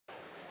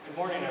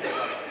Good morning,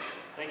 everybody.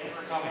 Thank you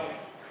for coming.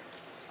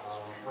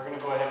 We're going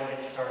to go ahead and get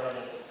started.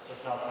 It's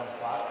just now 10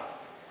 o'clock.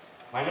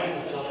 My name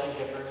is Justin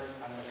Gifford.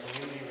 I'm the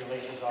Community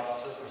Relations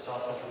Officer for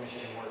South Central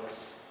Michigan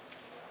Works.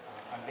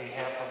 On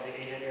behalf of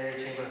the Adrian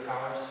Area Chamber of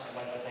Commerce,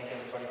 I'd like to thank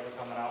everybody for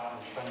coming out and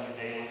spending the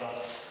day with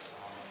us.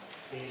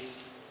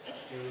 Please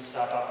do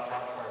stop out and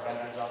talk to our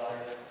vendors out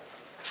there.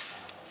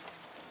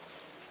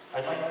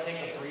 I'd like to take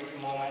a brief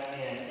moment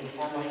and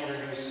informally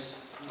introduce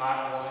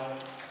Mach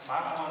 1.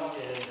 Mach 1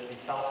 is the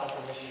South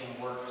Central Michigan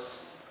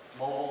Works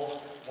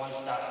mobile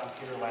one-stop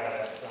computer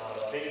lab. It's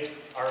a big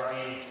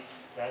RV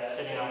that's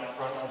sitting out in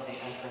front of the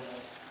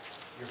entrance.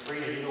 You're free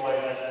to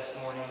utilize that this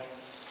morning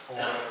for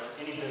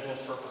any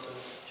business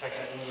purposes, check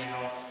an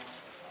email,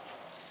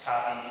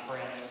 copy,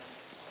 print,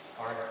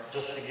 or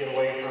just to get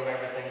away from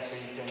everything so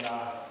you can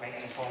make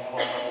some phone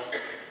calls.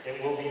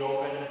 It will be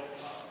open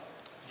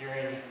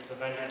during the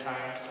vendor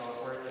time,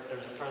 so if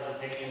there's a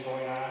presentation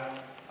going on,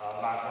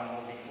 Mach 1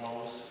 will be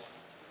closed.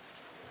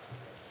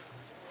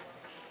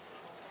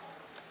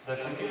 The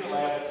computer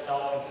lab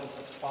itself consists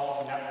of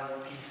 12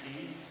 network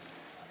PCs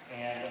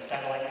and a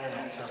satellite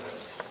internet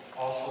service.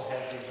 Also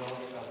has the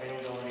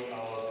availability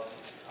of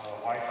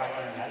Wi-Fi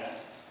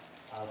internet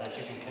that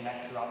you can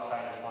connect to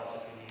outside the bus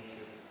if you need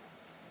to.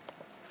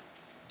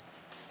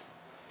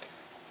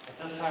 At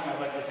this time, I'd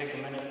like to take a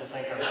minute to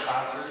thank our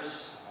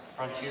sponsors,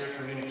 Frontier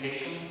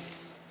Communications,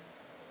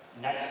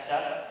 Next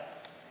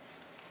Step,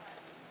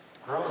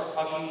 Gross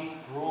Pucky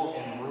Gruel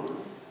and Roof,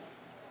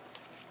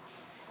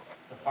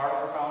 the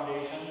Farber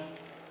Foundation.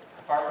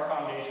 The Farber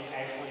Foundation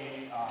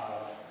actually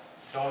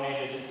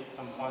donated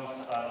some funds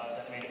to us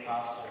that made it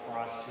possible for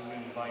us to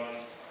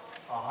invite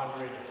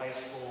 100 high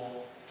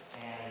school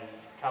and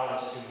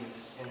college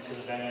students into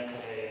the venue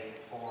today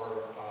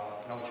for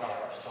no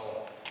charge.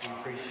 So we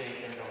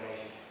appreciate their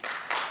donation.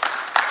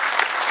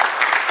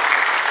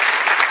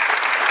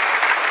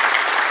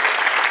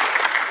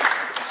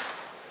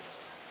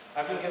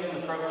 I've been given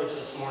the privilege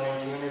this morning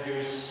to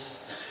introduce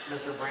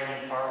Mr.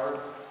 Brandon Farber,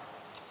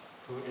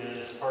 who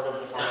is part of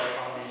the Farber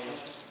Foundation.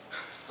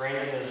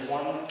 Brandon is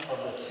one of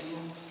the two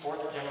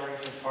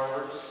fourth-generation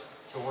Farbers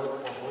to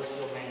work for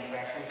Blissfield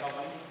Manufacturing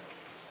Company.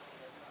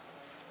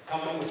 The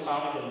company was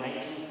founded in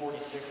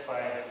 1946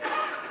 by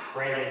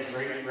Brandon's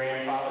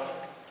great-grandfather.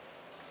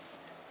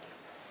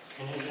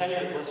 In his tenure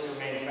at Blissfield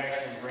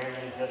Manufacturing,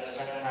 Brandon has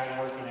spent time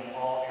working in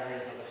all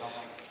areas of the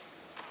company,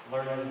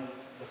 learning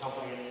the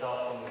company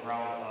itself from the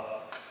ground up.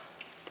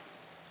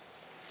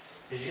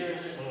 His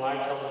years in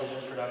live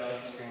television production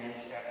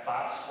experience at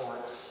Fox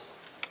Sports,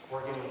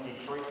 working with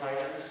Detroit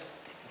Tigers,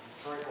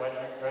 Detroit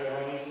Red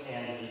Wings,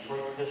 and the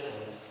Detroit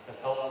Pistons have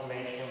helped to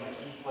make him a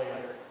key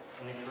player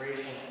in the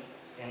creation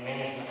and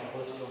management of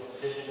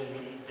Blissfield's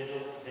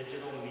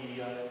digital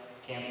media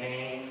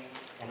campaign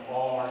and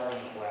all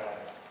marketing collateral.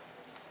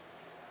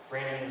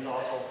 Brandon is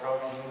also a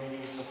proud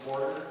community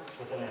supporter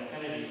with an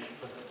affinity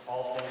for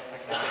all things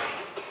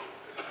technology.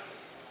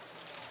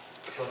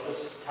 So at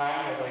this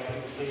time, I'd like you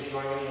to please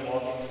join me in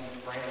welcoming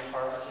Brandon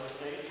Farber to the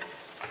stage.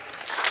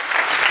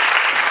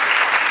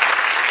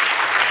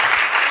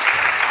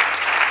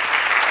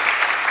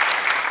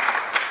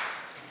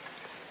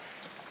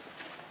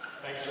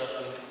 Thanks,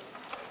 Justin.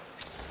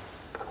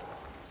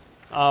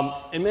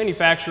 In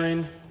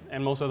manufacturing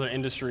and most other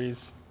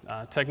industries,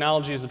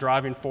 technology is a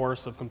driving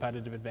force of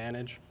competitive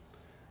advantage.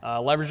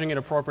 Leveraging it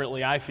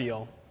appropriately, I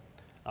feel,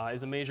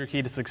 is a major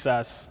key to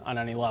success on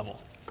any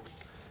level.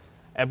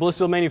 At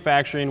Blissfield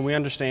Manufacturing, we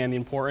understand the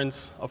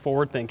importance of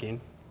forward thinking.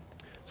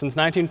 Since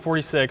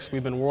 1946,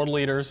 we've been world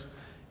leaders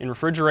in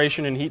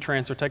refrigeration and heat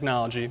transfer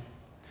technology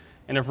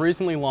and have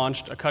recently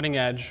launched a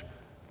cutting-edge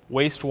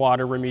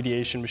wastewater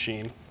remediation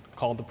machine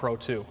called the Pro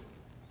 2.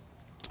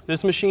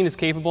 This machine is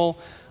capable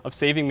of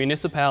saving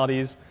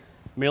municipalities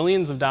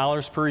millions of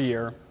dollars per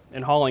year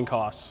in hauling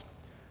costs,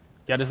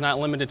 yet is not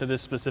limited to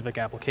this specific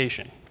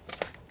application.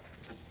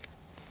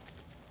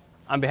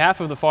 On behalf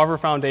of the Farber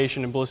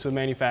Foundation and Blissfield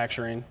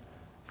Manufacturing,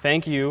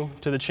 thank you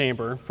to the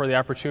Chamber for the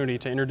opportunity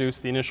to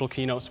introduce the initial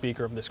keynote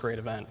speaker of this great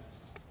event.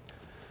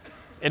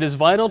 It is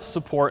vital to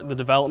support the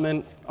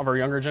development of our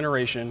younger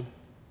generation,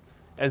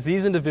 as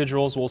these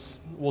individuals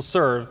will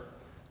serve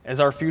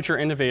as our future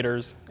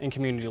innovators and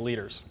community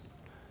leaders.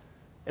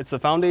 It's the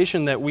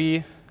foundation that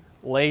we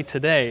lay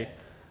today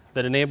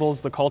that enables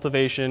the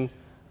cultivation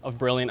of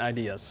brilliant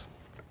ideas.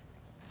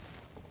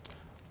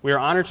 We are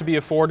honored to be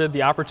afforded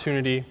the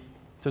opportunity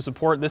to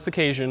support this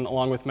occasion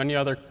along with many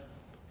other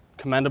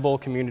commendable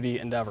community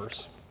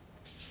endeavors.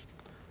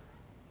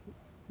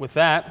 With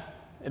that,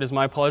 it is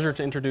my pleasure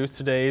to introduce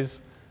today's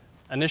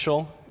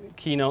initial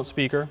keynote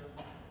speaker,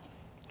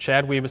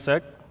 Chad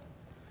Wiebesick.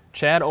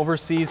 Chad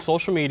oversees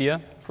social media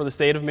for the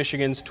State of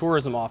Michigan's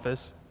Tourism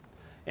Office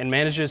and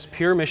manages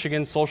Pure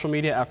Michigan's social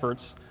media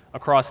efforts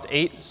across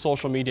 8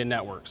 social media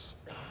networks.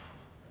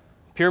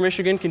 Pure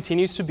Michigan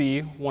continues to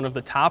be one of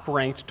the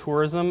top-ranked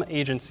tourism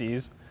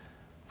agencies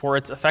for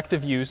its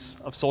effective use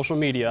of social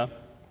media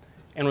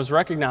and was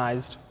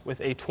recognized with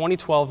a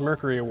 2012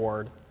 Mercury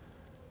Award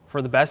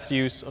for the best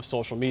use of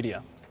social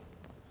media.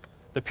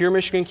 the Pure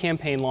Michigan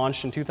campaign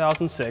launched in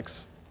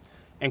 2006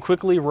 and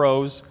quickly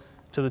rose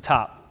to the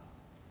top.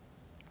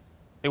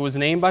 It was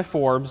named by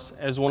Forbes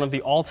as one of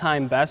the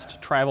all-time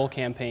best travel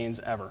campaigns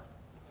ever.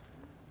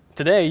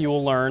 Today, you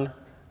will learn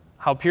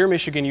how Pure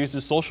Michigan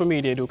uses social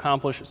media to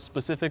accomplish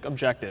specific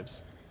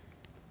objectives.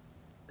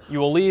 You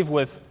will leave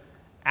with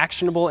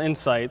actionable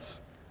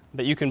insights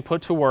that you can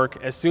put to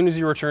work as soon as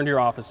you return to your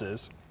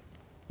offices.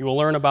 You will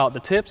learn about the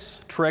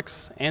tips,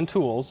 tricks, and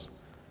tools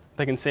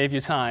that can save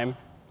you time,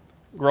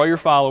 grow your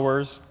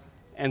followers,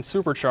 and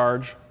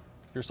supercharge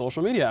your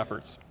social media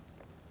efforts.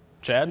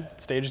 Chad,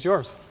 the stage is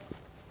yours.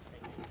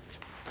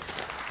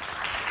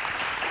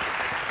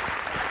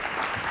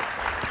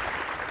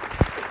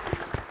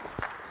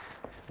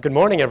 Good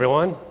morning,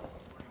 everyone.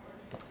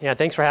 Yeah,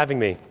 thanks for having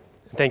me.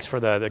 Thanks for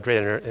the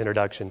great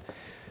introduction.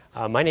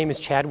 My name is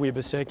Chad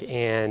Wiebesick,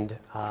 and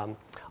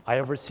I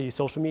oversee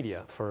social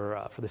media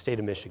for the state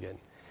of Michigan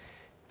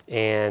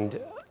and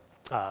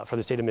for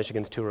the state of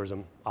Michigan's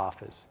tourism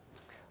office.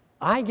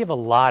 I give a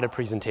lot of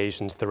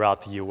presentations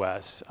throughout the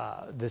U.S.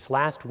 This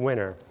last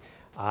winter,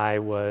 I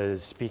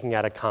was speaking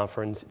at a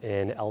conference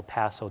in El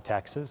Paso,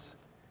 Texas.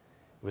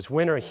 It was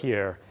winter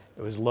here.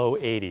 It was low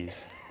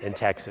 80s in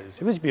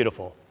Texas. It was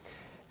beautiful.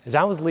 As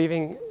I was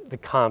leaving the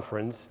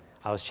conference,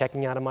 I was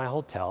checking out of my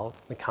hotel.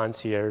 The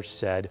concierge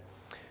said,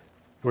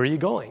 "Where are you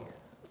going?"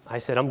 I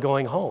said, "I'm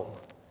going home."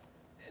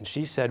 And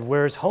she said,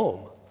 "Where's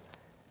home?"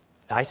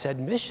 I said,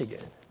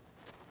 "Michigan."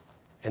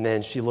 And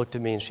then she looked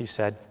at me and she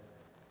said,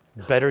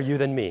 "Better you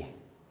than me,"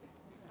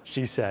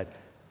 she said.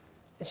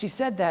 And she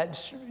said that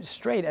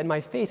straight at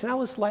my face, and I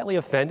was slightly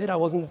offended. I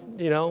wasn't,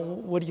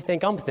 what do you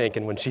think I'm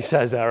thinking when she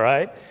says that,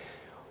 right?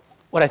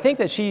 What I think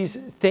that she's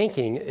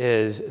thinking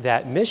is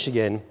that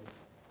Michigan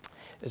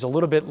is a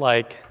little bit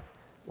like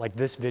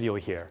this video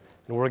here,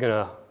 and we're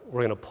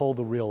gonna pull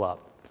the reel up.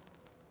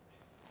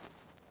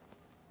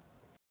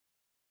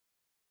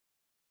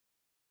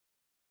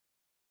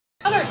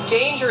 Another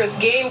dangerous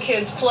game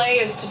kids play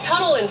is to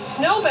tunnel in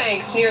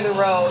snowbanks near the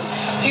road.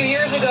 A few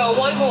years ago,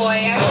 one boy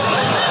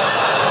actually...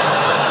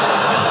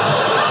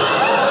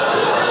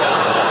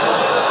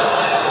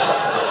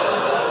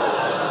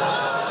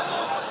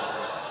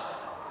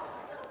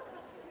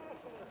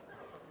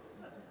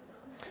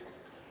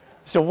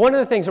 So one of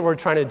the things that we're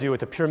trying to do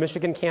with the Pure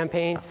Michigan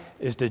campaign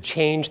is to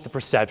change the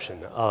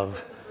perception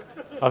of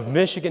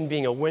Michigan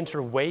being a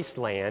winter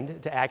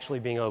wasteland to actually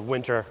being a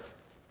winter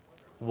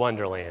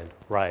wonderland,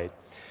 right?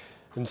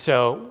 And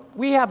so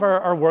we have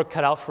our work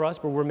cut out for us,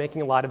 but we're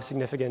making a lot of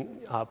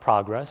significant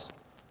progress.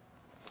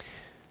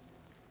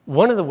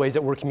 One of the ways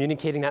that we're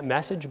communicating that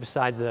message,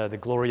 besides the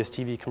glorious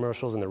TV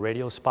commercials and the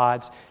radio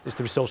spots, is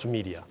through social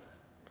media.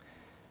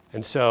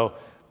 And so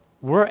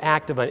we're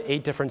active on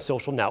 8 different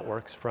social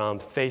networks, from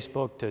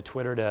Facebook to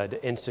Twitter to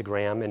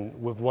Instagram, and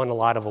we've won a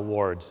lot of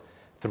awards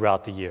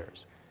throughout the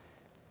years.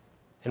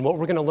 And what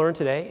we're going to learn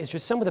today is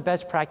just some of the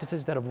best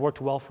practices that have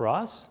worked well for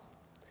us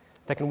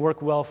that can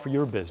work well for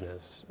your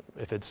business,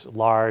 if it's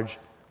large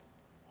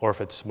or if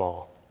it's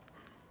small.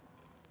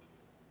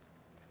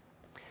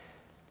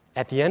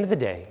 At the end of the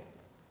day,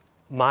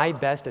 my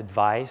best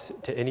advice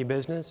to any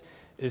business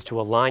is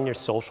to align your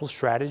social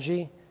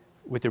strategy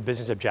with your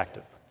business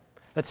objective.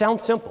 That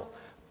sounds simple,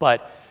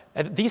 but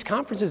at these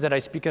conferences that I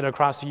speak at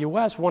across the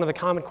US, one of the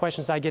common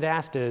questions I get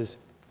asked is,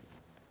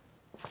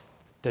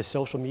 does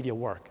social media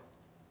work?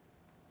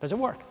 Does it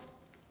work?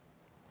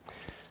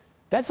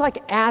 That's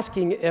like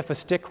asking if a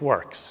stick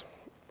works,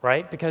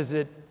 right? Because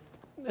a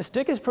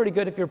stick is pretty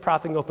good if you're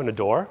propping open a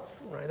door,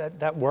 right?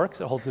 That works,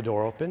 it holds the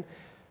door open.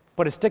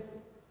 But a stick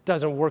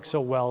doesn't work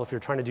so well if you're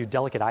trying to do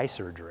delicate eye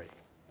surgery,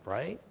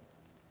 right?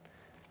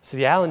 So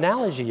the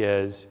analogy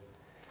is,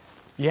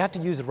 you have to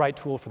use the right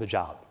tool for the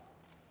job.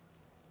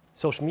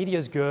 Social media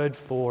is good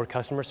for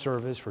customer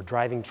service, for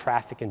driving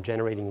traffic and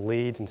generating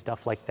leads and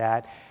stuff like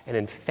that. And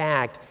in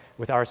fact,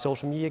 with our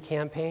social media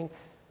campaign,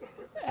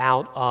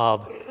 out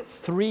of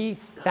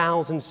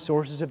 3,000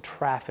 sources of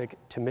traffic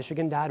to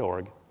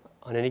Michigan.org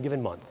on any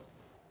given month.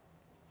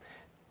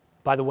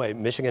 By the way,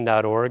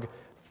 Michigan.org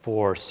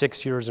for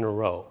 6 years in a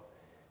row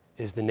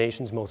is the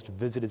nation's most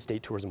visited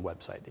state tourism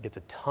website. It gets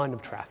a ton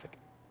of traffic.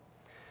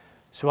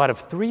 So out of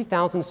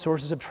 3,000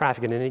 sources of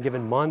traffic in any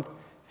given month,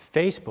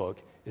 Facebook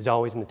is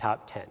always in the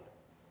top 10.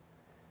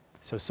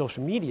 So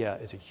social media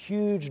is a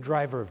huge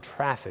driver of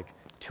traffic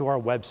to our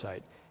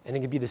website, and it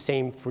can be the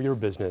same for your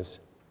business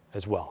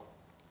as well.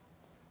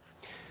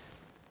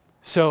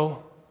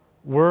 So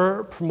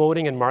we're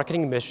promoting and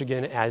marketing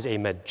Michigan as a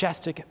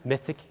majestic,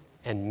 mythic,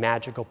 and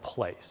magical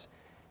place.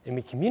 And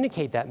we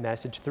communicate that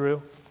message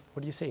through,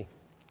 what do you see?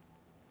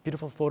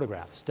 Beautiful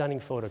photographs, stunning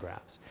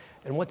photographs.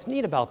 And what's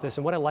neat about this,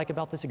 and what I like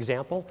about this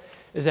example,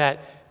 is that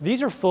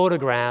these are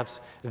photographs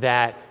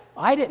that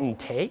I didn't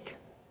take.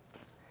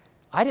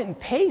 I didn't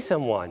pay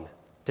someone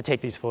to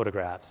take these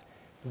photographs.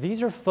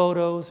 These are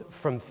photos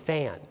from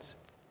fans.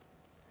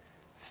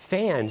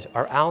 Fans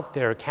are out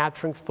there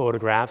capturing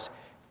photographs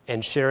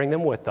and sharing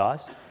them with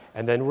us,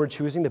 and then we're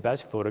choosing the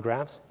best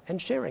photographs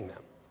and sharing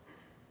them.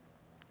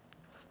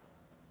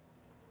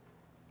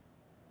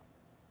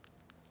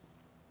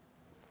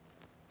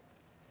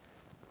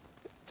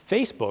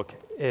 Facebook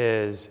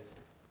is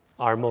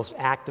our most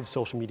active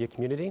social media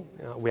community.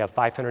 We have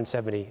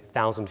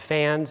 570,000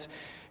 fans,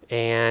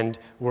 and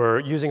we're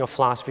using a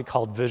philosophy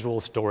called visual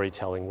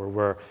storytelling, where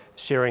we're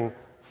sharing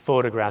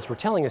photographs. We're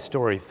telling a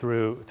story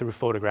through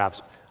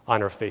photographs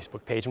on our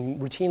Facebook page.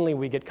 And routinely,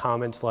 we get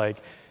comments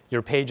like,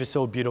 "Your page is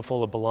so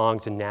beautiful, it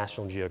belongs in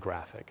National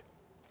Geographic."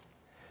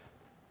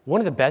 One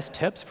of the best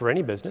tips for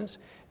any business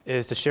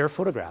is to share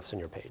photographs on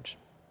your page.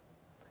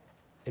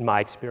 In my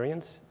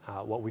experience,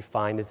 what we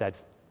find is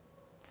that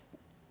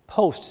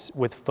posts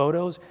with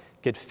photos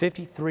get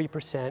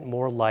 53%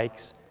 more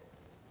likes,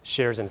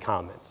 shares, and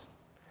comments.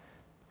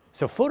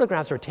 So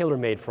photographs are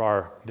tailor-made for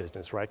our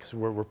business, right? Because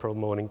we're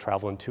promoting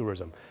travel and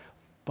tourism.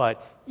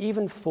 But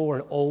even for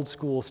an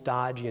old-school,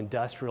 stodgy,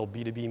 industrial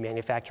B2B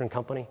manufacturing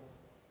company,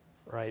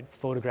 right,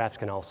 photographs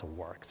can also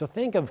work. So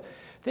think of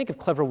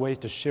clever ways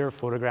to share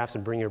photographs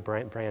and bring your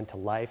brand to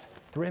life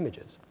through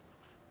images.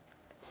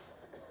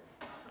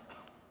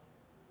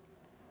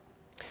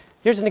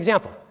 Here's an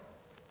example.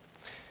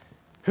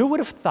 Who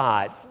would have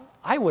thought,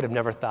 I would have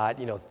never thought,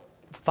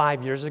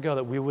 5 years ago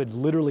that we would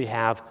literally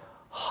have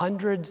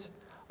hundreds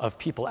of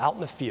people out in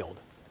the field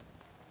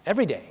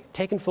every day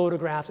taking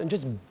photographs and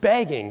just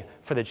begging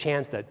for the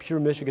chance that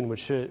Pure Michigan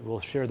will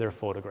share their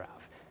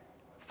photograph.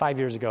 5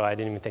 years ago, I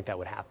didn't even think that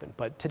would happen.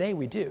 But today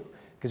we do,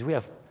 because we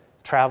have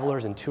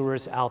travelers and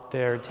tourists out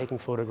there taking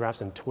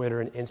photographs on Twitter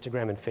and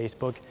Instagram and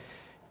Facebook,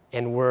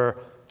 and we're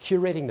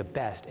curating the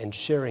best and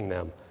sharing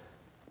them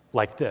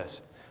like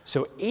this.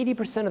 So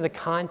 80% of the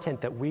content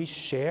that we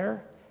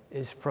share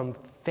is from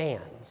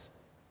fans.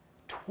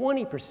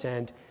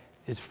 20%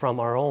 is from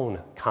our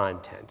own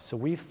content. So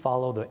we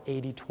follow the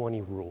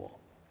 80-20 rule.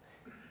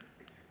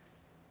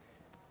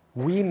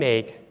 We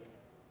make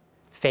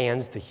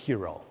fans the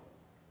hero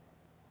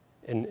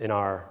in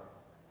our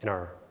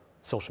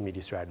social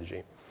media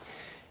strategy.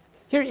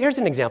 Here's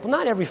an example.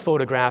 Not every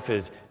photograph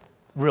is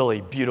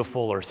really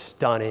beautiful or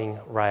stunning,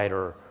 right?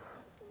 Or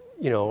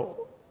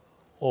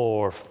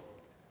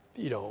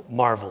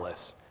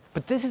marvelous.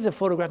 But this is a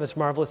photograph that's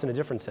marvelous in a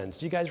different sense.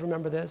 Do you guys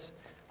remember this?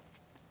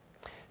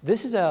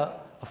 This is a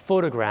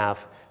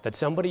photograph that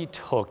somebody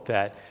took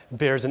that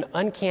bears an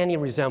uncanny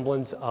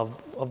resemblance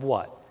of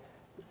what?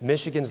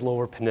 Michigan's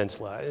Lower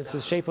Peninsula. It's the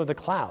shape of the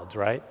clouds,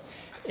 right?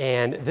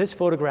 And this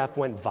photograph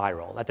went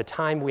viral. At the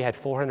time, we had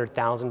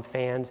 400,000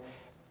 fans,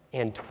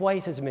 and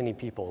twice as many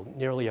people,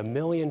 nearly 1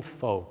 million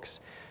folks,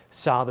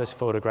 saw this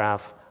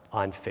photograph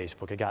on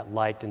Facebook. It got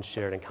liked and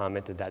shared and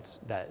commented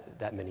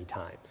that many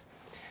times.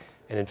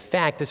 And in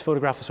fact, this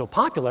photograph was so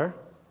popular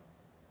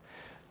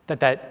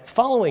that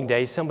following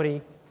day,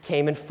 somebody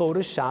came and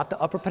photoshopped the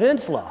Upper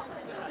Peninsula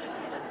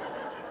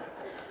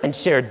and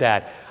shared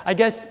that. I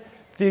guess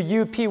the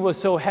UP was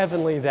so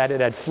heavenly that it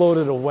had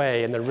floated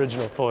away in the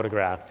original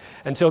photograph.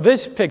 And so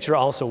this picture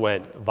also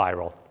went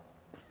viral.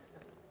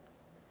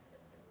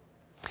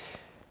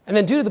 And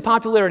then due to the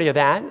popularity of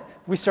that,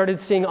 we started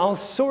seeing all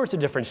sorts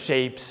of different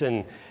shapes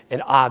and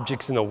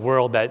objects in the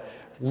world that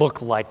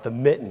looked like the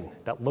mitten,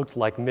 that looked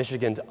like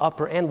Michigan's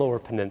Upper and Lower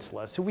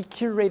Peninsula. So we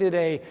curated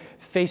a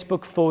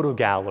Facebook photo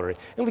gallery.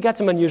 And we got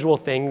some unusual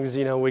things.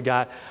 We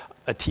got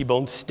a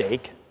T-bone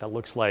steak that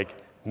looks like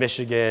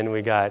Michigan.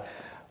 We got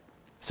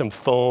some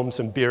foam,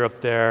 some beer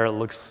up there. It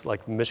looks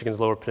like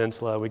Michigan's Lower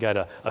Peninsula. We got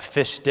a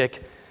fish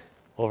stick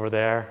over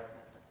there.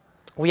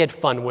 We had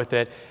fun with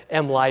it.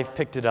 MLive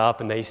picked it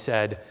up, and they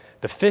said,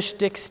 "The fish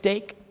stick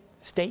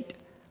state,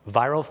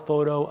 viral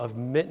photo of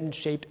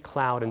mitten-shaped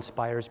cloud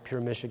inspires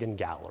Pure Michigan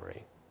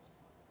gallery."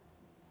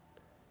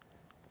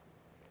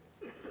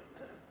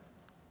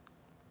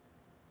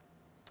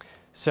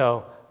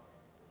 So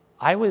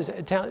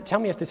tell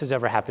me if this has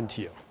ever happened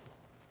to you.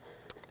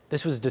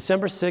 This was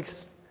December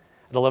 6th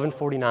at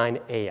 11:49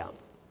 a.m.,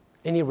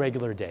 any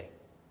regular day.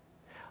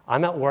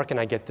 I'm at work and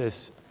I get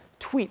this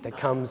tweet that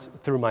comes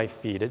through my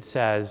feed. It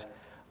says,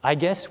 "I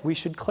guess we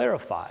should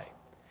clarify.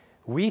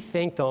 We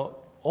think the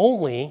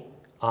only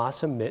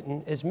awesome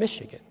mitten is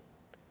Michigan.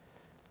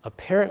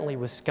 Apparently,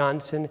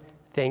 Wisconsin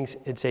thinks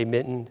it's a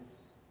mitten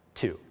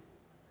too."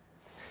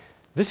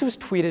 This was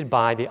tweeted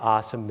by the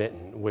Awesome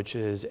Mitten, which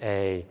is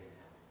a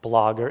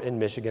blogger in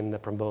Michigan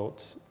that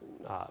promotes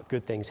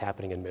good things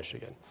happening in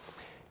Michigan.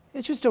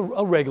 It's just a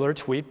regular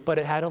tweet, but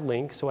it had a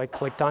link, so I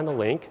clicked on the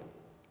link,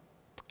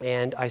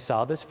 and I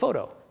saw this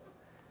photo.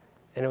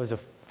 And it was a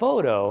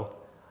photo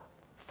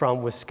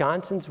from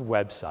Wisconsin's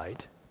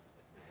website,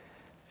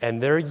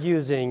 and they're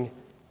using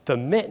the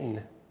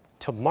mitten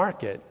to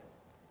market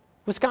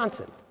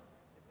Wisconsin.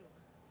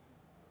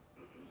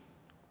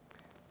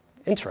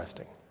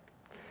 Interesting.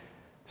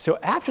 So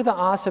after the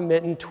Awesome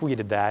Mitten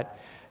tweeted that,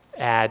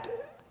 at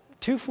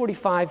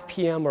 2:45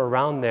 p.m. or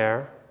around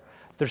there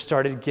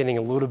started getting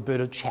a little bit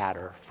of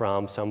chatter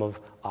from some of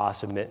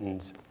Awesome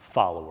Mitten's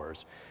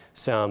followers.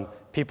 Some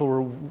people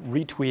were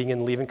retweeting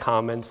and leaving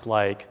comments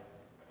like,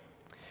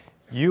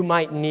 "You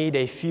might need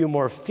a few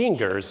more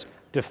fingers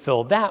to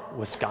fill that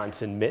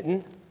Wisconsin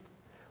mitten.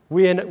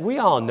 We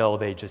all know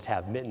they just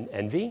have mitten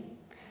envy."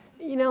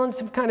 And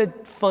some kind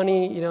of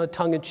funny,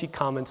 tongue-in-cheek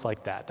comments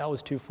like that. That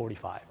was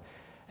 2:45.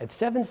 At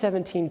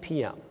 7:17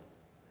 p.m.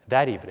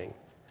 that evening,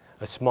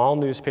 a small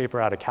newspaper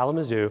out of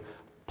Kalamazoo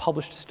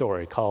published a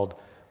story called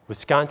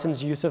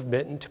 "Wisconsin's Use of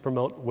Mitten to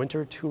Promote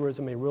Winter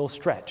Tourism a Real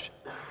Stretch,"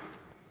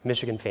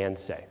 Michigan fans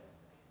say.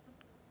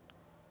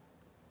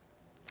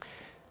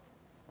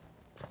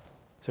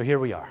 So here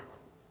we are.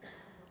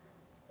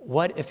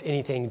 What, if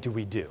anything, do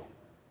we do?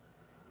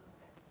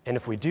 And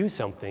if we do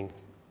something,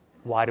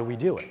 why do we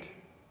do it?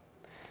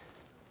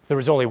 There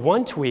was only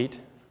one tweet.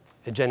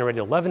 It generated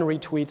 11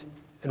 retweets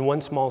and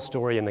one small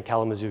story in the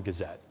Kalamazoo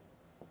Gazette.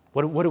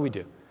 What do we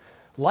do?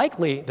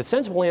 Likely, the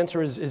sensible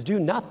answer is do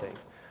nothing,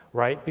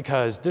 right?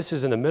 Because this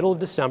is in the middle of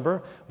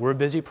December. We're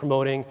busy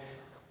promoting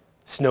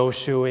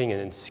snowshoeing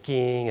and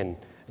skiing and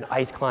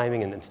ice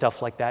climbing and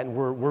stuff like that, and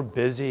we're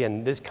busy,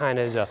 and this kind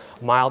of is a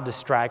mild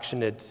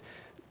distraction. It's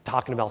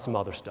talking about some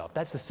other stuff.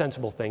 That's the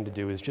sensible thing to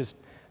do, is just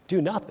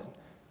do nothing.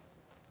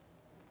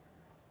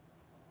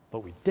 But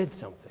we did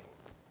something,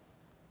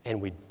 and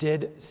we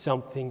did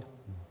something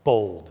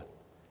bold.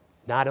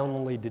 Not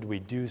only did we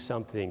do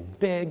something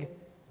big,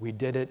 we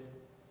did it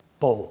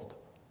bold.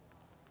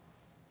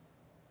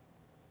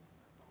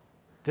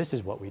 This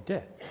is what we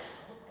did.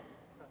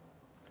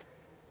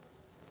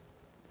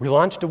 We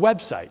launched a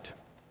website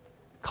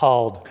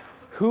called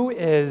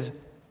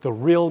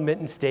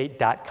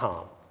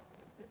whoistherealmittenstate.com.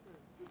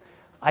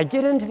 I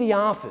get into the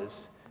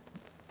office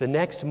the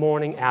next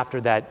morning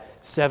after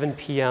that 7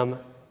 p.m.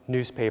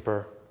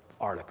 newspaper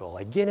article.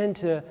 I get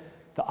into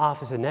the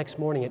office the next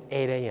morning at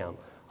 8 a.m.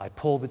 I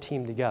pull the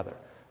team together,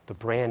 the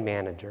brand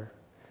manager,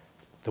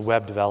 the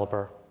web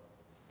developer,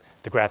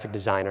 the graphic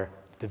designer,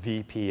 the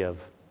VP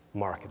of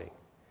marketing.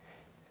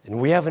 And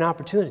we have an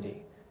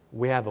opportunity.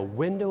 We have a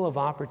window of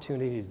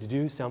opportunity to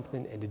do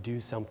something, and to do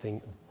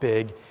something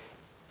big,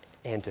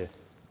 and to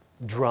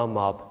drum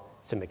up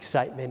some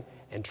excitement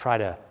and try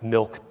to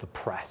milk the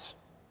press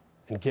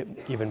and get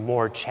even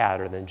more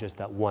chatter than just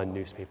that one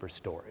newspaper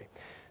story.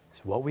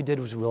 So what we did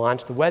was we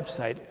launched the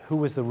website,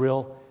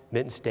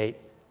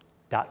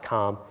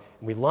 whoistherealmittenstate.com,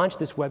 and we launched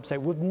this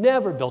website. We've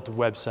never built a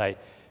website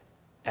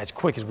as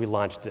quick as we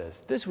launched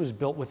this. This was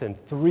built within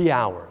 3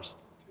 hours.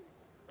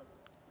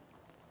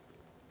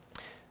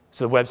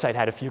 So the website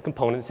had a few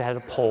components. It had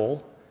a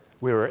poll.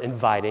 We were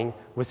inviting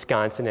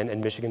Wisconsin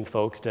and Michigan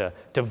folks to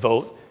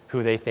vote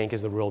who they think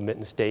is the real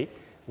mitten state.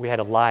 We had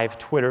a live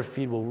Twitter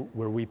feed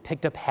where we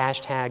picked up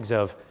hashtags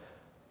of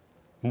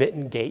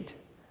Mittengate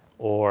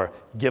or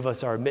give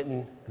us our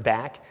mitten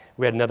back.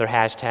 We had another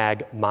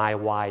hashtag,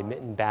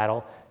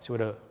 MyWhyMittenBattle. So we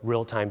had a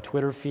real-time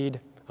Twitter feed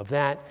of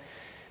that.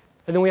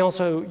 And then we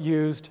also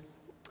used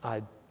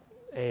a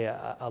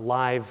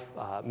live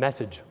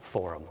message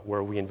forum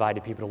where we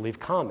invited people to leave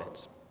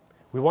comments.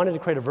 We wanted to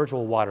create a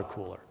virtual water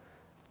cooler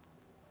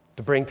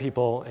to bring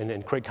people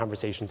and create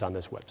conversations on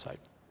this website.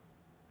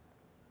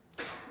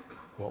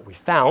 What we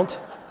found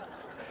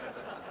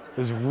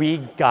is we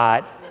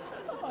got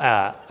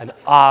an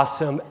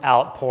awesome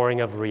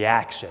outpouring of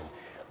reaction.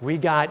 We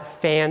got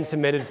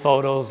fan-submitted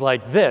photos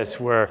like this,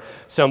 where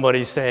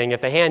somebody's saying,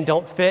 if the hand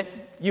don't fit,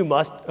 you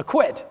must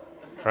acquit,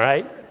 all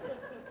right?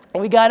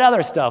 And we got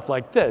other stuff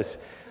like this.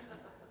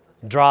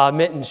 Draw a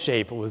mitten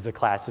shape was the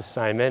class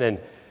assignment, and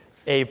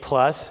A+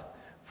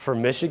 for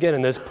Michigan,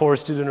 and this poor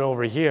student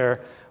over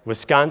here,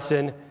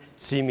 Wisconsin,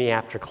 see me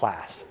after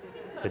class,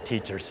 the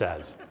teacher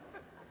says.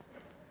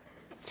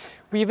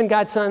 We even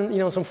got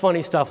some, some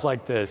funny stuff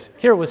like this.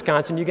 Here,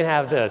 Wisconsin, you can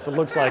have this. It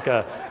looks like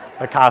a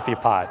coffee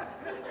pot.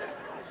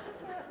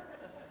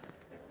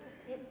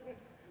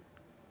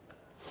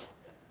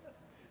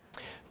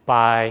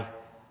 By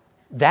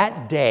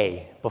that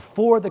day,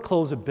 before the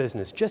close of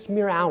business, just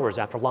mere hours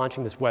after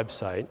launching this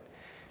website,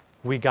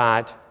 we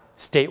got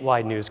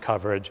statewide news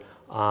coverage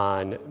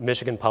on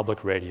Michigan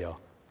Public Radio.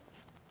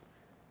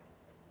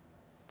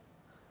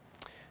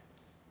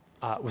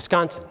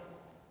 Wisconsin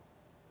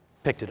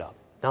picked it up.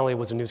 Not only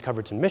was the news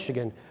coverage in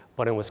Michigan,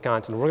 but in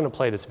Wisconsin. We're going to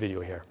play this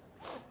video here.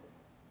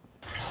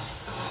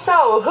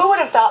 So, who would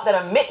have thought that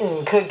a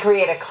mitten could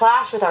create a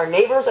clash with our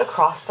neighbors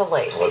across the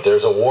lake? But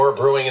there's a war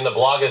brewing in the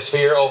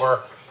blogosphere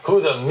over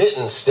who the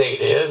mitten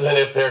state is and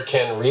if there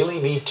can really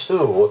be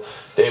two.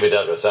 David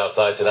Douglas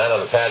outside tonight on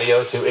the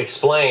patio to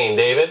explain.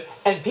 David?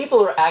 And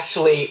people are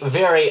actually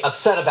very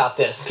upset about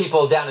this.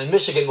 People down in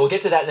Michigan, we'll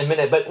get to that in a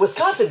minute, but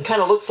Wisconsin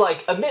kind of looks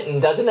like a mitten,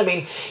 doesn't it? I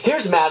mean,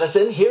 here's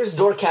Madison, here's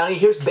Door County,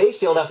 here's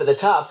Bayfield up at the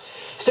top.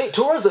 State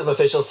tourism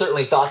officials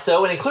certainly thought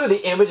so and included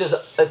the image as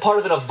a part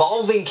of an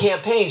evolving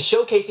campaign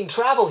showcasing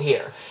travel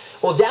here.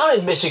 Well, down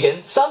in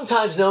Michigan,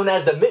 sometimes known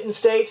as the Mitten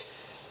State,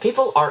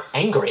 people are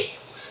angry.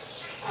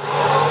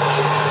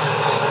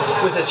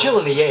 With a chill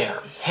in the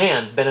air,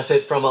 hands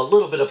benefit from a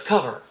little bit of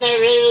cover. They're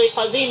really, really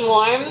fuzzy and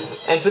warm.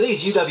 And for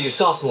these UW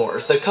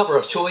sophomores, the cover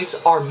of choice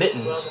are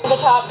mittens. The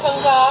top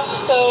comes off,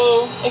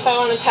 so if I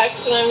want to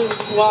text when I'm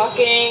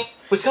walking.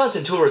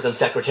 Wisconsin Tourism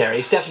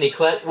Secretary Stephanie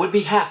Klett would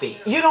be happy.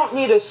 You don't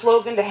need a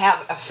slogan to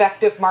have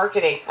effective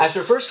marketing.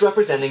 After first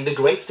representing the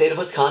great state of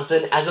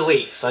Wisconsin as a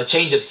leaf, a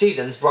change of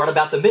seasons brought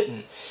about the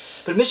mitten.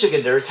 But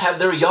Michiganders have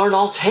their yarn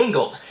all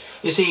tangled.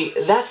 You see,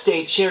 that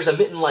state shares a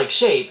mitten-like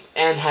shape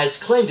and has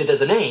claimed it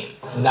as a name.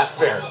 Not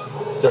fair.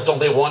 There's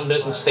only one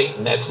mitten state,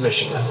 and that's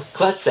Michigan.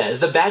 Klett says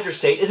the Badger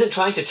State isn't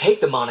trying to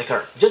take the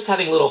moniker, just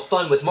having a little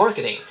fun with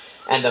marketing.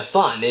 And the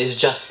fun is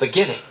just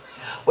beginning.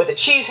 With a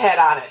cheese head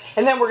on it.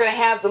 And then we're going to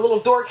have the little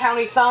Door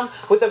County thumb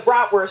with the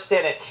bratwurst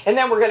in it. And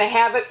then we're going to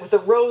have it with the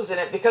rose in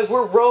it because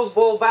we're Rose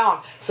Bowl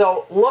bound.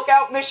 So look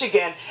out,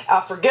 Michigan.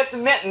 Forget the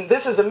mitten.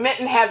 This is a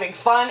mitten having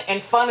fun,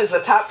 and fun is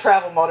the top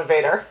travel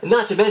motivator.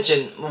 Not to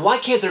mention, why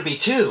can't there be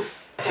two?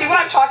 See what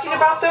I'm talking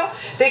about, though?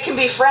 They can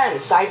be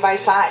friends side by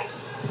side.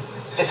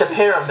 It's a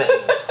pair of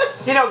mittens.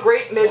 You know,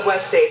 great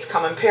Midwest states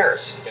come in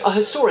pairs. A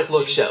historic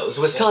look shows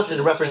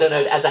Wisconsin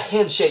represented as a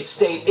hand-shaped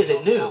state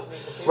isn't new.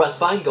 Russ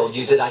Feingold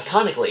used it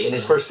iconically in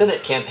his first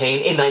Senate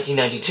campaign in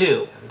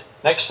 1992.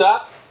 Next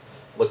stop,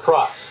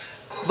 lacrosse.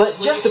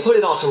 But just to put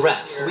it all to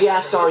rest, we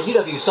asked our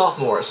UW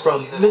sophomores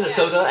from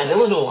Minnesota and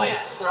Illinois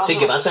to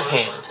give us a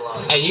hand.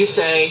 And you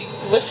say?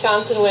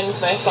 Wisconsin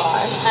wins by far.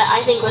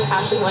 I think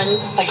Wisconsin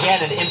wins.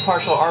 Again, an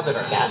impartial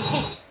arbiter.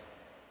 Yes.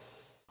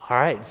 All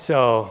right,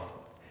 so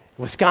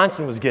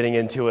Wisconsin was getting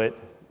into it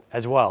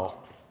as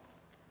well.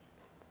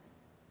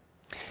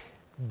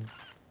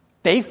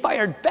 They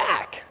fired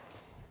back.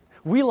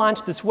 We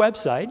launched this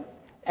website,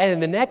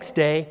 and the next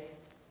day,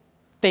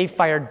 they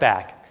fired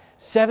back.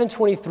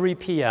 7:23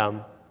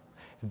 p.m.,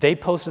 they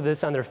posted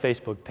this on their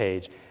Facebook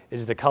page. It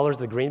is the colors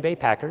of the Green Bay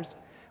Packers,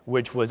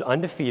 which was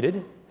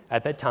undefeated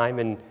at that time,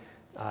 and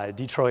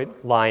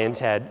Detroit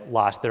Lions had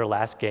lost their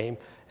last game,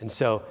 and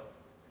so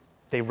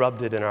they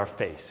rubbed it in our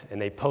face,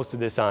 and they posted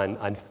this on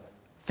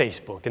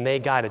Facebook, and they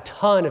got a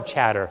ton of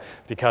chatter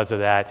because of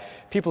that.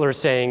 People are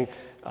saying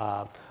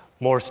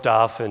more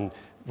stuff, and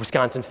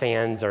Wisconsin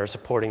fans are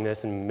supporting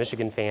this, and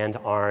Michigan fans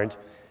aren't.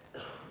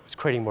 It's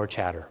creating more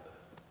chatter.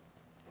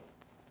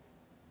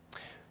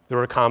 There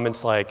were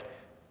comments like,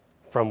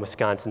 from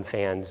Wisconsin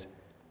fans,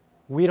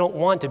 we don't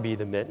want to be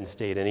the mitten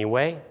state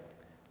anyway.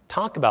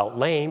 Talk about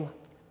lame.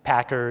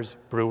 Packers,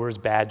 Brewers,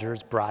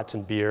 Badgers, brats,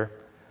 and beer.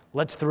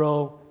 Let's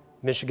throw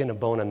Michigan a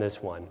bone on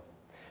this one.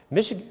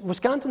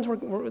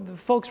 The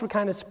folks were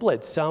kind of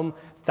split. Some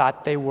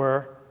thought they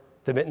were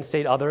the mitten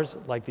state, others,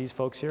 like these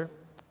folks here,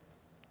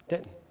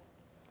 didn't.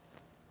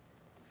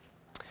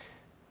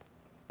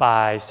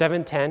 By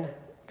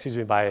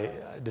by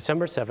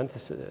December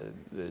 7th,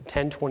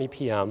 10:20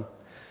 p.m.,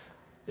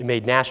 it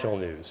made national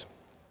news.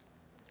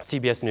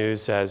 CBS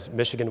News says,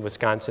 Michigan,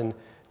 Wisconsin,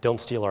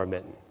 don't steal our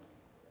mitten.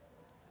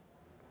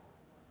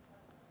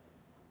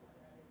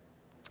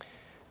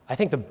 I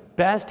think the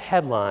best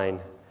headline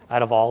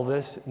out of all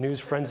this news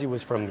frenzy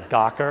was from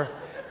Gawker,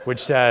 which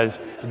says,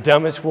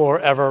 dumbest war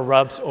ever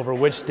erupts over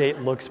which state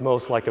looks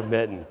most like a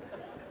mitten.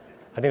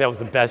 I think that was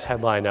the best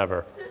headline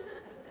ever.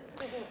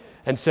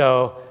 And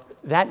so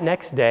that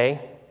next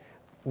day,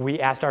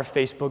 we asked our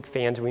Facebook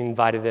fans, we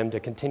invited them to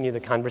continue the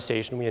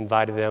conversation. We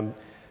invited them,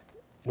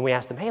 and we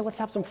asked them, hey, let's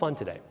have some fun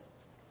today.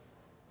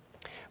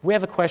 We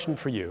have a question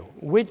for you.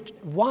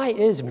 Why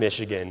is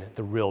Michigan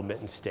the real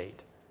mitten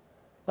state?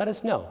 Let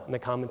us know in the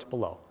comments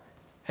below.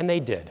 And they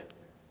did.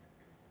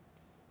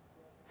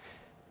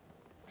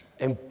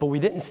 But we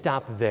didn't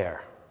stop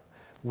there.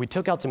 We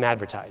took out some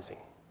advertising.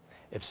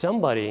 If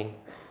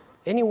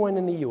anyone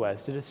in the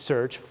US did a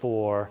search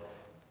for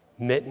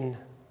mitten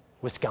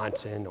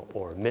Wisconsin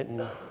or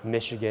mitten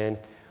Michigan,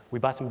 we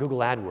bought some Google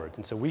AdWords.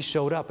 And so we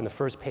showed up in the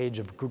first page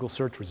of Google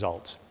search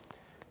results.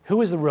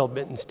 Who is the real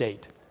mitten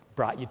state?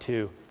 Brought you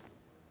to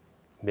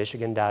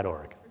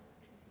Michigan.org.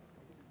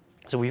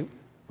 So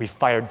we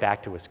fired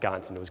back to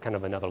Wisconsin. It was kind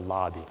of another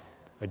lobby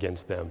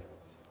against them.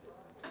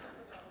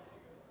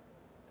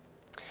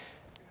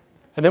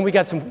 And then we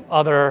got some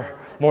other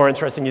more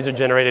interesting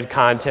user-generated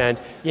content.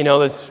 You know,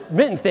 this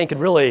mitten thing could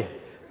really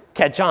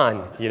catch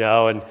on,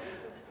 and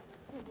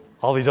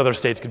all these other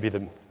states could be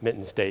the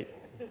mitten state.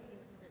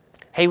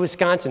 Hey,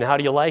 Wisconsin, how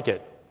do you like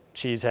it?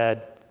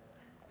 Cheesehead.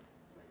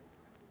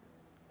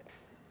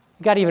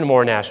 Got even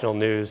more national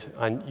news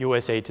on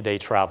USA Today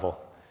Travel.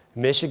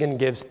 Michigan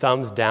gives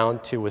thumbs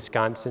down to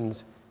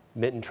Wisconsin's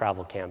mitten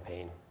travel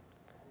campaign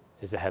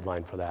is the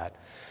headline for that.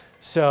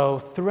 So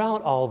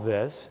throughout all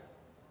this,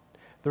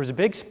 there was a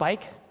big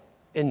spike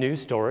in news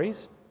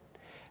stories,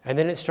 and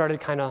then it started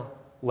kind of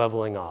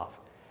leveling off.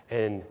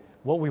 And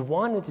what we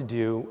wanted to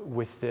do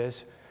with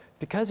this,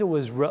 because it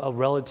was a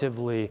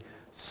relatively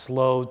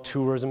slow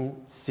tourism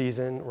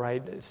season,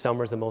 right?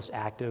 Summer's the most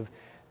active.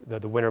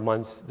 The winter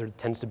months, there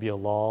tends to be a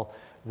lull.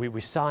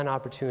 We saw an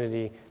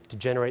opportunity to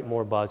generate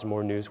more buzz,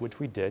 more news, which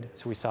we did.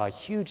 So we saw a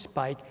huge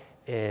spike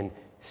in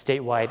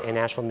statewide and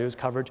national news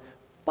coverage,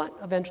 but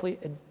eventually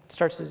it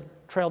starts to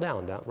trail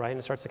down, right? And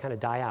it starts to kind of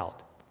die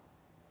out.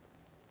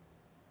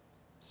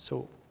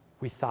 So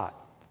we thought,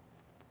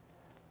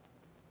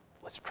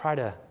 let's try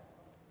to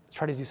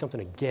do something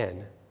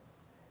again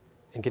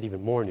and get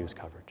even more news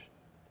coverage.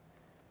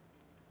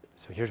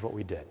 So here's what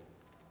we did.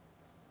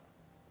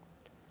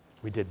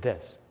 We did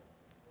this.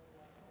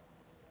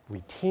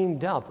 We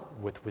teamed up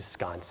with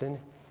Wisconsin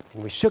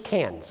and we shook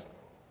hands,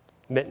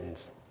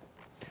 mittens.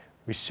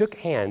 We shook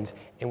hands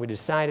and we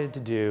decided to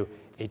do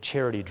a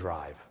charity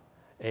drive,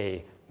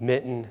 a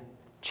mitten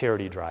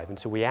charity drive. And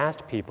so we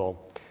asked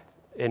people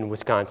in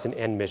Wisconsin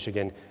and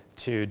Michigan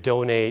to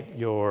donate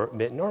your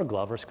mitten or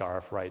glove or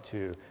scarf, right,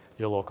 to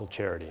your local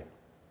charity.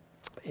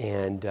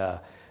 And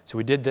so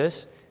we did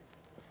this.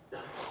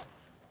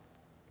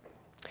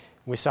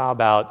 We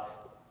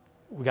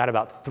got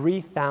about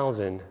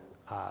 3,000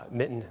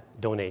 mitten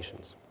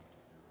donations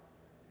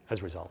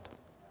as a result.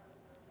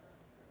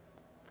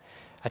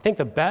 I think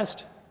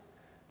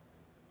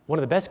one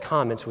of the best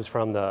comments was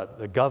from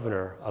the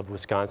governor of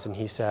Wisconsin.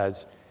 He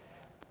says,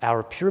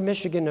 our Pure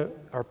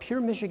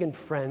Michigan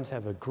friends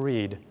have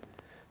agreed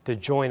to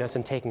join us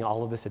in taking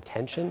all of this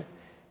attention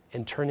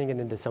and turning it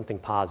into something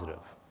positive.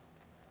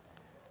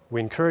 We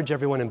encourage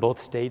everyone in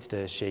both states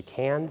to shake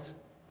hands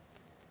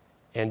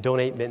and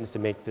donate mittens to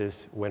make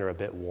this winter a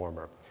bit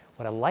warmer.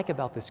 What I like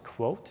about this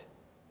quote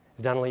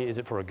is not only is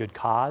it for a good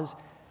cause,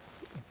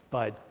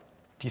 but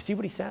do you see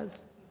what he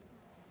says?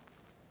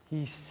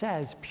 He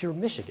says Pure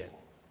Michigan.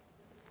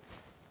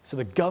 So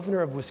the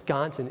governor of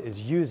Wisconsin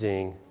is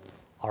using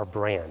our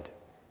brand.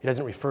 He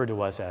doesn't refer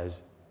to us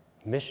as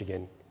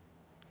Michigan.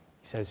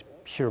 He says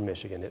Pure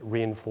Michigan. It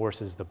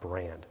reinforces the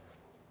brand.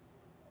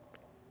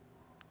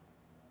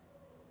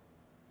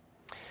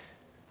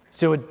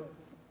 So it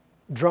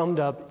drummed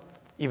up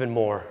even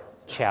more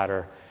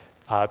chatter.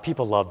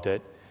 People loved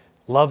it.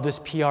 Love this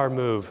PR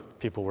move,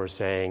 people were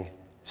saying.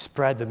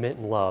 Spread the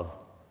mitten love,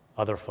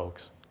 other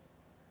folks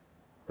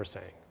were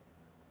saying.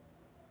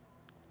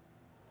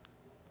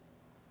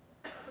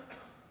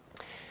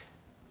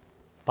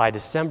 By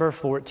December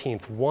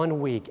 14th, 1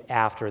 week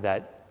after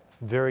that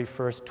very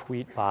first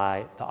tweet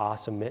by the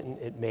Awesome Mitten,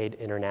 it made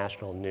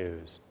international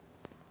news.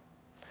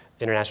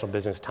 International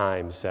Business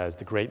Times says,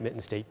 the Great Mitten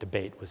State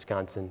Debate,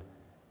 Wisconsin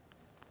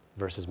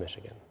versus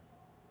Michigan.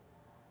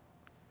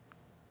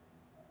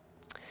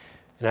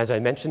 And as I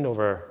mentioned,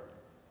 over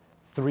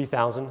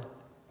 3,000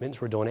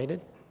 mittens were donated.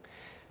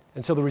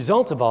 And so the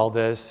results of all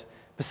this,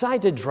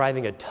 besides it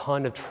driving a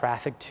ton of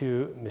traffic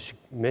to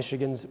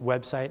Michigan's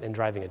website and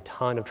driving a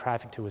ton of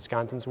traffic to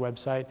Wisconsin's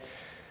website,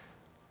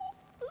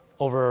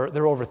 there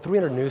were over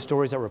 300 news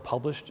stories that were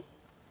published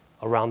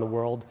around the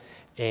world,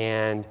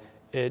 and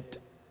it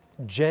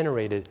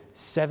generated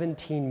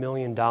 $17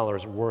 million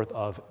worth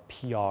of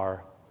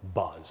PR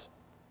buzz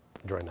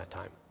during that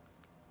time.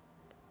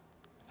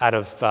 Out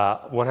of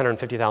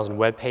 150,000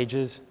 web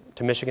pages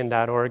to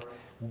Michigan.org,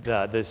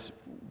 this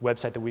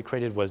website that we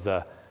created was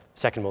the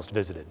second most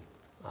visited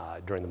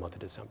during the month of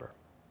December.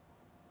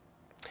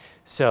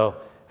 So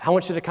how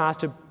much did it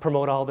cost to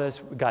promote all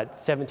this? We got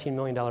 $17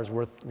 million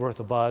worth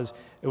of buzz.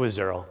 It was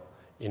zero,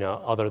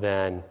 other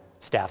than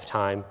staff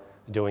time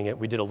doing it.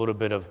 We did a little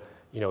bit of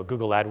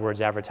Google AdWords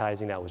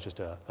advertising. That was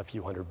just a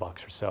few $100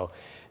 or so.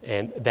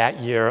 And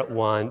that year it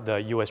won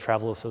the U.S.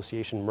 Travel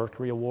Association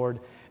Mercury Award,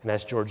 and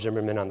that's George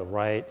Zimmerman on the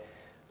right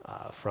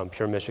from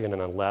Pure Michigan,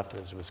 and on the left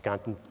is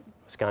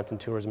Wisconsin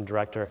Tourism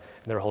Director,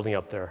 and they're holding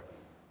up their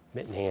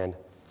mitten hand.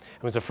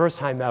 It was the first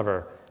time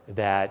ever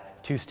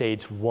that two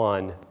states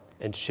won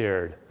and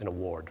shared an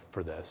award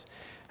for this.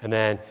 And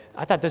then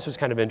I thought this was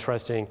kind of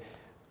interesting.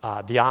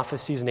 The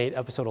Office Season 8,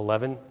 Episode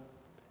 11,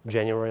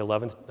 January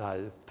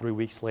 11th, 3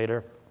 weeks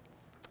later.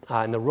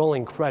 In the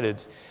rolling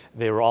credits,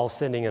 they were all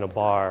sitting in a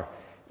bar,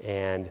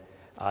 and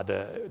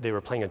they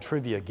were playing a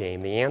trivia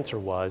game. The answer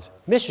was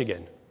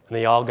Michigan, and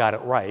they all got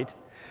it right.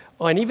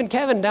 Oh, and even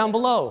Kevin down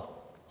below,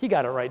 he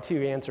got it right too.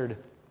 He answered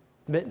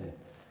mitten.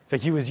 So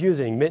he was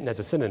using mitten as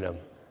a synonym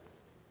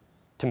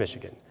to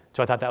Michigan.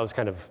 So I thought that was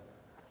kind of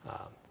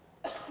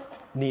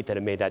neat that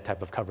it made that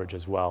type of coverage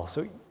as well.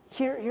 So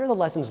here are the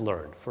lessons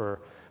learned for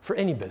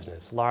any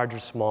business, large or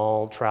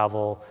small,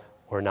 travel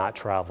or not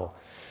travel,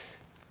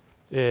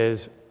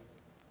 is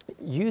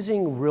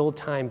using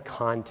real-time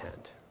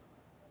content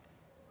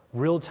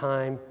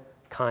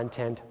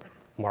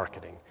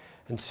marketing.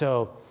 And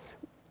so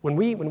when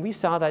we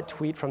saw that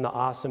tweet from the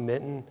Awesome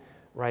Mitten,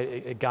 right,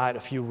 it got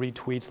a few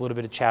retweets, a little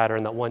bit of chatter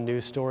in that one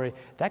news story,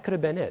 that could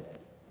have been it.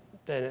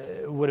 And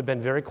it would have been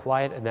very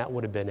quiet, and that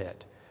would have been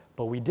it.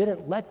 But we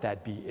didn't let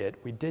that be it.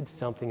 We did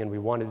something, and we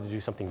wanted to do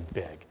something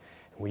big.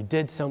 And we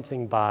did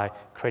something by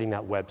creating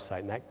that website,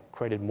 and that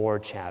created more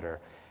chatter.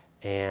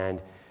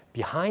 And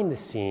behind the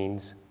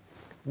scenes,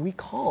 we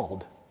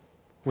called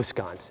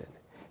Wisconsin,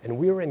 and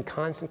we were in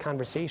constant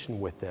conversation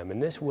with them.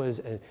 And this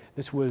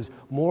was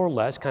more or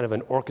less kind of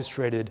an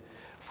orchestrated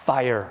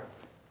fire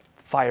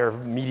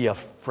media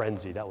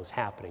frenzy that was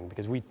happening,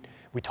 because we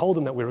told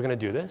them that we were going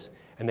to do this,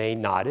 and they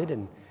nodded,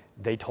 and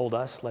they told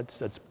us,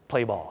 let's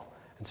play ball.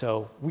 And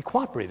so we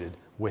cooperated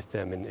with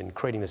them in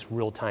creating this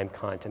real-time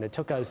content. It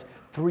took us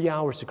 3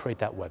 hours to create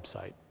that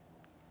website.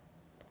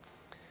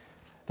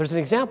 There's an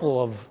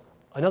example of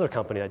another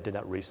company that did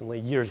that recently,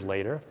 years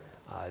later,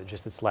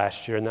 just this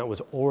last year, and that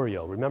was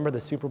Oreo. Remember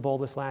the Super Bowl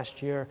this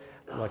last year?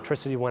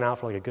 Electricity went out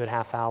for like a good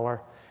half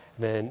hour.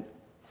 Then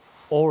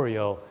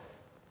Oreo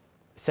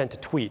sent a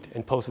tweet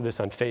and posted this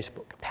on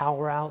Facebook.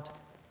 Power out,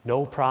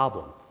 no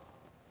problem.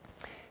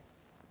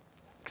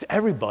 Because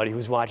everybody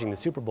who's watching the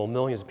Super Bowl,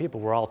 millions of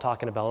people, were all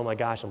talking about, oh my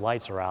gosh, the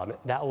lights are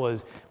out. That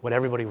was what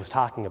everybody was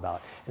talking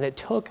about. And it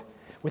took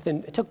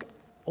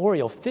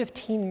Oriole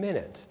 15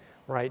 minutes,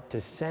 right,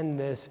 to send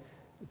this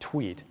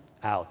tweet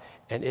out.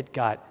 And it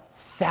got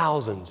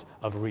thousands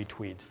of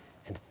retweets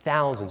and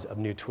thousands of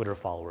new Twitter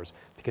followers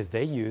because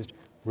they used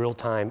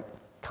real-time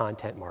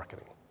content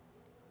marketing.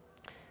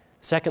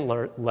 Second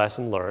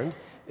lesson learned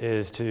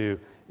is to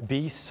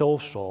be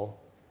social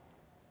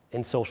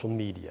in social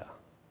media,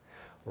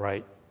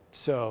 right?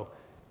 So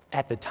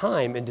at the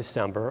time in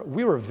December,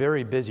 we were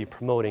very busy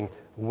promoting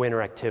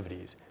winter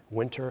activities,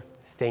 winter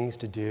things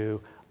to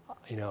do,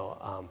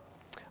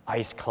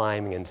 ice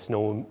climbing and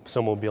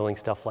snowmobiling,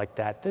 stuff like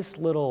that. This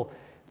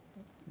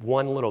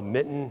one little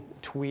mitten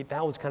tweet,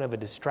 that was kind of a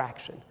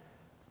distraction.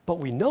 But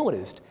we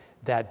noticed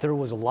that there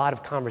was a lot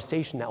of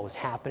conversation that was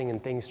happening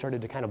and things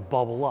started to kind of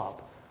bubble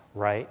up,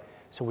 right?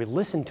 So we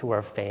listened to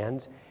our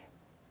fans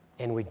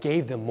and we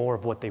gave them more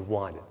of what they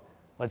wanted.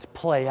 Let's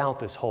play out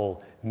this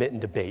whole mitten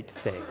debate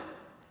thing.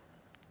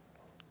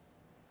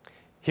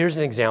 Here's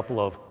an example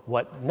of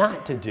what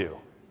not to do.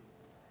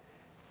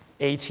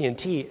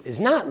 AT&T is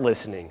not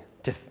listening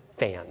to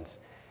fans.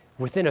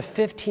 Within a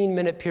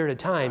 15-minute period of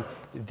time,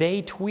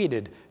 they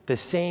tweeted the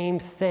same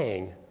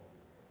thing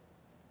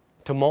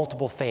to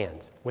multiple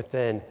fans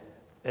within,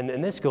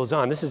 and this goes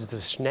on, this is the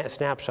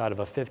snapshot of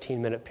a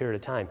 15-minute period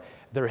of time.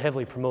 They're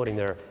heavily promoting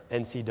their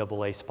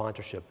NCAA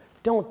sponsorship.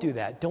 Don't do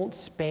that. Don't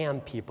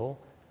spam people.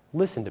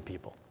 Listen to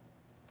people.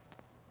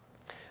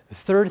 The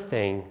third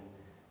thing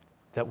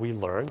that we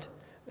learned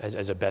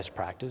as a best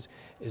practice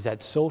is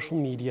that social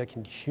media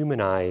can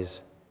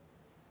humanize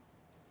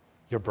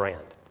your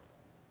brand.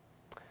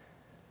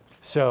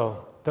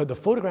 So the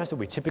photographs that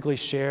we typically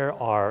share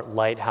are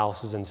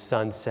lighthouses and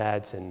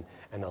sunsets and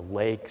the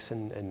lakes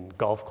and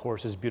golf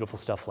courses, beautiful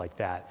stuff like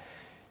that.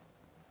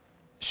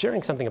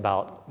 Sharing something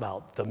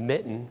about the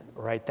mitten,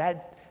 right?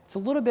 That it's a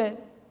little bit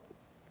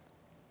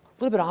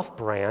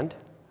off-brand,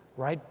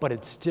 right? But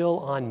it's still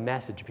on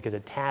message because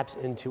it taps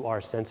into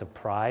our sense of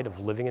pride of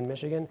living in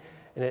Michigan,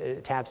 and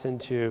it taps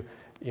into,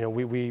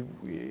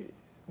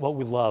 what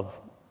we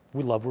love.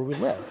 We love where we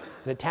live,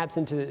 and it taps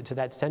into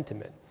that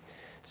sentiment.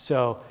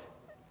 So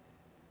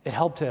it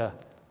helped to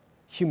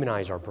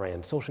humanize our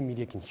brand. Social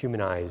media can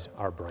humanize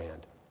our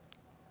brand.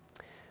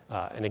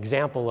 An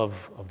example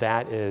of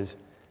that is,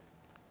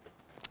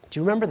 do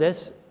you remember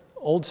this?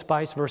 Old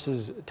Spice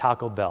versus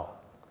Taco Bell.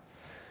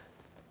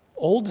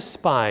 Old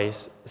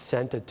Spice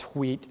sent a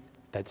tweet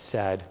that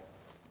said,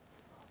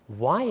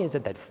 "Why is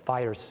it that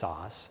fire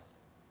sauce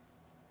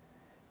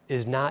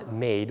is not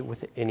made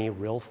with any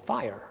real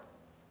fire?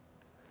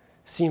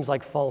 Seems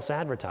like false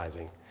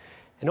advertising."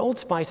 And Old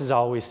Spice is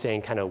always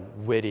saying kind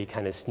of witty,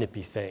 kind of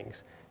snippy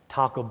things.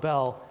 Taco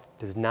Bell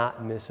does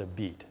not miss a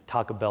beat.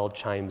 Taco Bell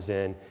chimes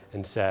in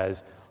and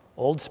says,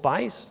 "Old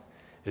Spice,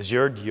 is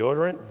your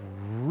deodorant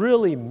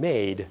really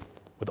made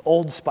with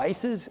old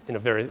spices?" in a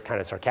very kind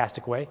of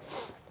sarcastic way.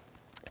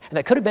 And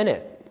that could have been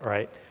it,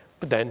 right?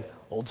 But then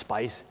Old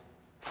Spice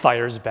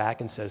fires back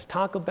and says,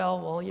 "Taco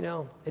Bell,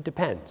 well, it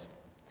depends.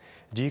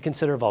 Do you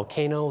consider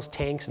volcanoes,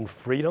 tanks, and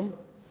freedom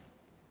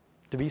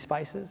to be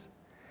spices?"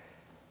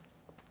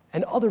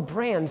 And other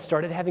brands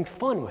started having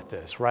fun with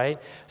this, right?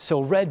 So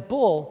Red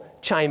Bull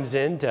chimes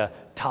in to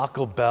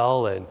Taco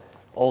Bell and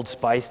Old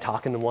Spice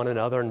talking to one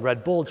another, and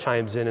Red Bull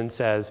chimes in and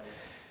says,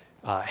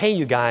 "Hey,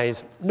 you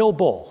guys, no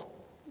bull.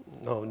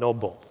 No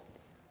bull.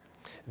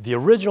 The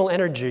original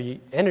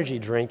energy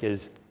drink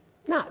is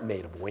not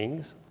made of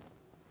wings,"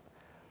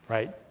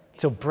 right?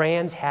 So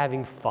brands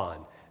having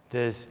fun.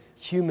 This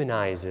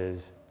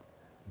humanizes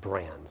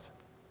brands.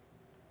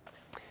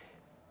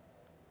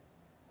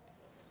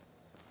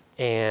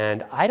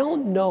 And I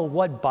don't know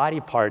what body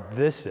part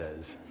this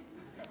is,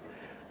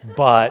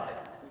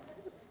 but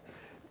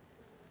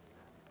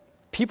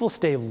people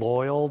stay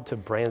loyal to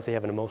brands they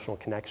have an emotional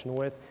connection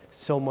with,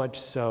 so much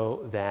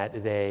so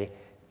that they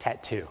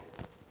tattoo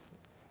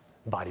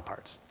body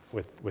parts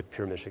with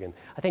Pure Michigan.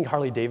 I think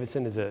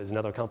Harley-Davidson is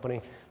another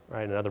company,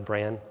 right? Another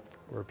brand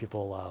where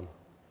people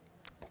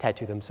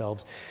tattoo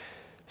themselves.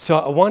 So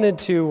I wanted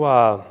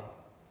to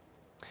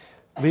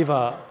leave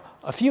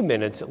a few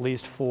minutes at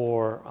least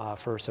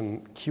for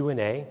some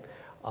Q&A.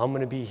 I'm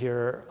going to be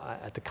here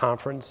at the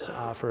conference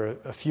for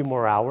a few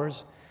more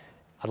hours.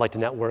 I'd like to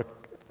network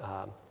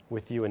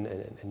with you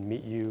and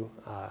meet you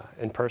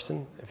in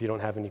person if you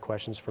don't have any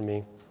questions for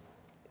me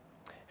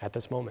at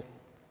this moment.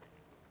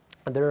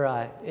 Are there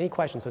any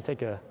questions? Let's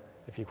take a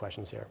few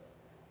questions here.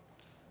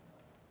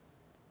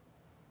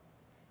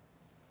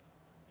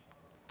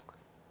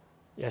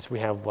 Yes, we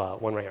have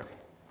one right here.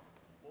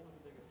 What was the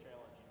biggest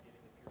challenge in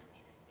getting the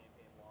Pure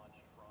Michigan campaign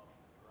launched from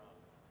the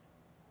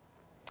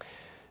ground?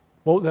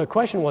 Well, the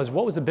question was,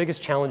 what was the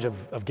biggest challenge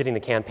of getting the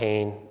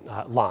campaign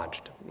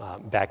launched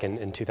back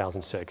in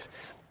 2006?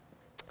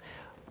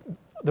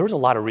 There was a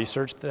lot of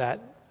research that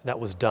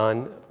was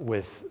done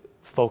with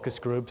focus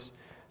groups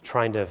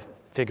trying to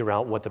figure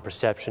out what the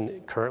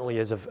perception currently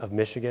is of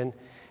Michigan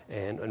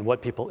and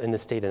what people in the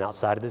state and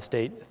outside of the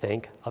state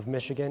think of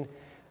Michigan.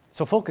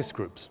 So focus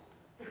groups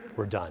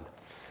were done.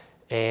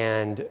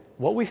 And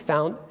what we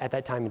found at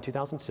that time in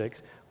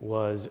 2006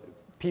 was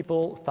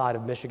people thought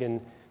of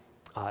Michigan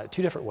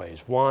two different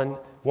ways. One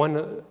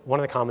of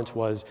the comments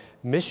was,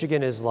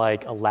 Michigan is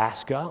like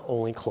Alaska,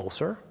 only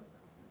closer.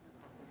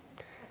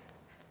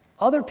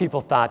 Other people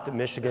thought that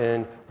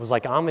Michigan was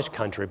like Amish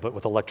country, but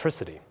with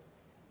electricity.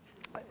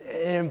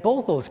 And in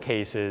both those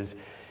cases,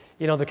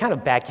 you know, they're kind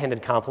of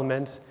backhanded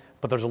compliments,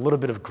 but there's a little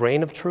bit of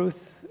grain of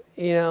truth.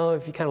 You know,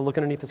 if you kind of look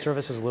underneath the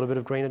surface, there's a little bit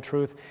of grain of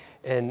truth.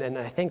 And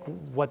I think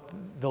what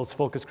those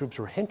focus groups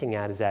were hinting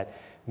at is that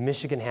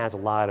Michigan has a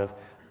lot of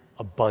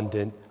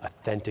abundant,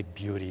 authentic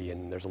beauty,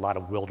 and there's a lot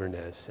of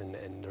wilderness, and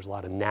there's a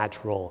lot of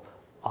natural,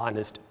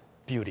 honest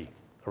beauty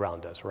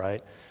around us,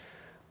 right?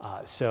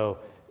 So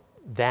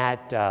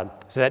that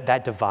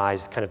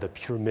devised kind of the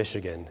Pure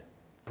Michigan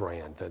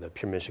brand, the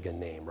Pure Michigan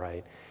name,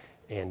 right?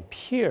 And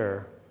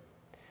Pure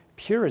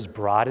is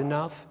broad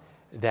enough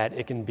that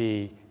it can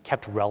be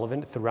kept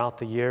relevant throughout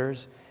the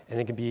years, and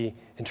it can be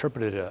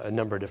interpreted a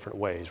number of different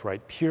ways,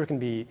 right? Pure can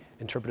be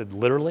interpreted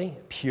literally,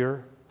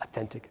 pure,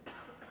 authentic,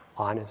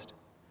 honest,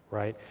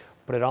 right?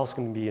 But it also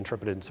can be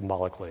interpreted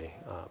symbolically,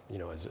 you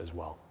know, as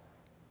well.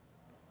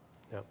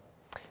 Yeah.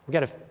 We've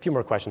got a few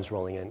more questions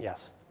rolling in.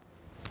 Yes?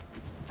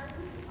 Are you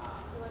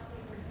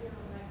collecting or do you have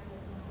a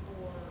mechanism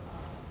for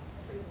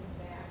tracing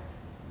back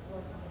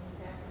what the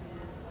impact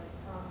is, like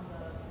from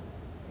the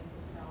same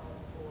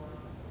hotels or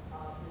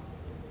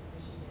businesses in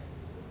Michigan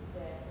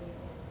that they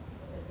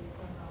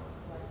somehow are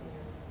collecting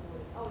or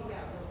reporting? Oh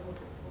yeah, we're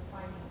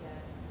finding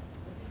that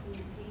the people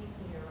who came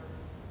here,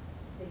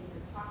 they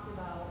either talked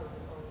about or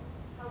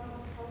how do you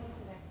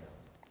connect those?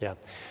 Yeah.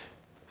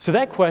 So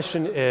that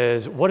question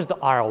is, what is the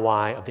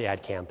ROI of the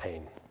ad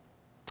campaign?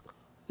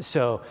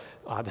 So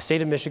the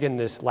state of Michigan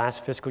this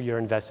last fiscal year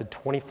invested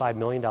 $25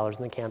 million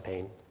in the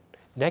campaign.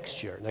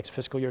 Next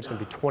fiscal year, it's going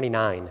to be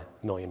 $29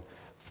 million,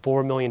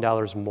 $4 million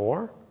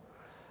more,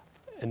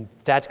 and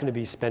that's going to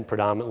be spent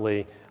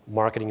predominantly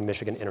marketing in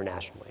Michigan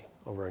internationally,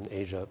 over in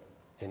Asia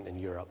and in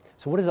Europe.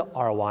 So what is the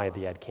ROI of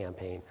the ad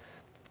campaign?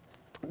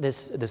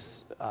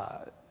 Since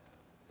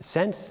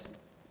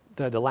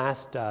the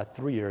last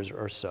 3 years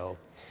or so,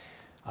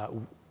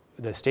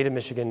 the state of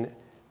Michigan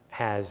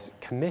has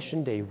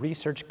commissioned a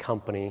research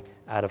company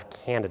out of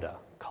Canada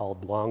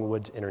called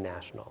Longwoods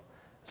International.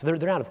 So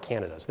they're out of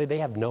Canada, so they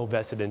have no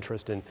vested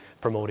interest in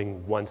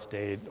promoting one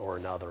state or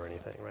another or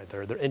anything, right?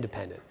 They're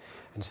independent.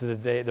 And so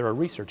they're a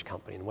research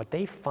company. And what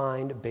they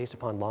find based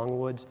upon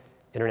Longwoods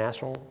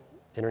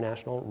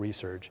international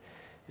research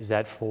is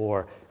that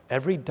for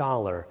every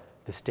dollar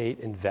the state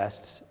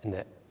invests in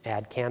the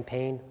ad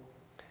campaign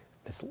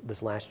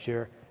this last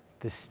year,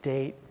 the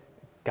state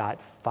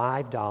got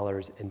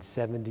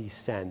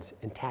 $5.70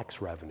 in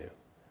tax revenue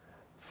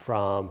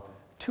from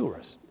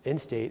tourists,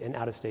 in-state and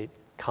out-of-state,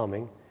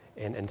 coming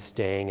and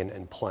staying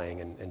and playing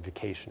and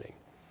vacationing.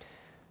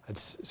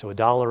 So a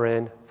dollar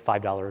in,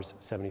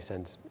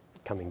 $5.70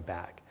 coming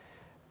back.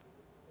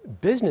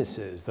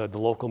 Businesses, the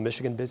local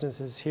Michigan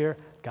businesses here,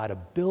 got $1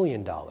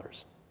 billion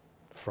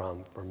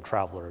from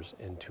travelers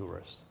and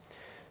tourists.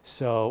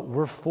 So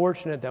we're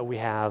fortunate that we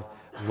have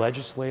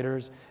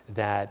legislators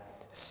that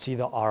see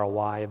the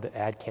ROI of the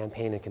ad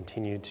campaign and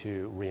continue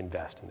to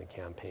reinvest in the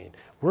campaign.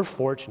 We're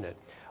fortunate.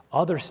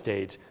 Other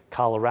states,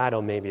 Colorado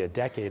maybe a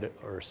decade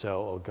or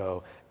so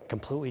ago,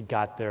 completely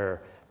got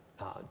their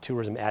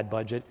tourism ad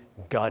budget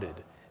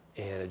gutted,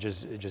 and it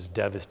just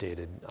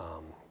devastated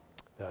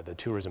the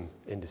tourism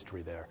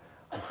industry there,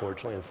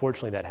 unfortunately.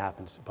 Unfortunately, that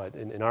happens. But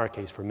in our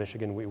case, for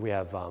Michigan, we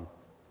have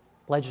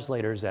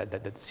legislators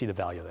that see the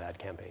value of the ad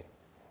campaign.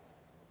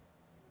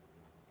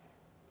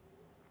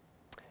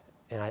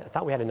 And I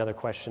thought we had another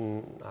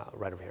question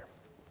right over here.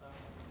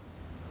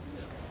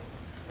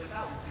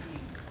 Without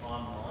being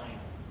online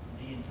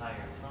the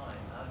entire time,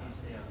 how do you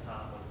stay on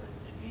top of the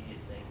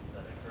immediate things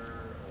that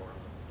occur or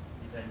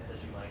events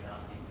that you might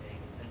not be paying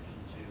attention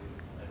to?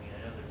 I mean, I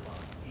know there's a lot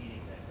of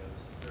feeding that goes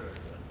through it,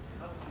 but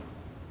how would you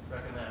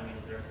recommend, I mean,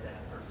 is there a staff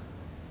person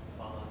who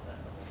follows that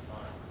the whole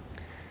time?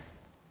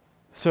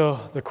 So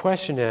the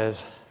question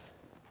is,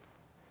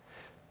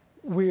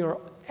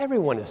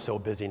 everyone is so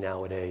busy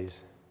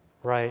nowadays,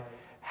 right?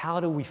 How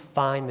do we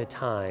find the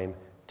time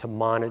to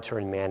monitor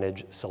and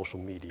manage social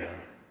media,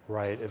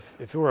 right?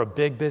 If you're a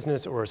big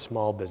business or a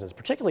small business,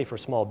 particularly for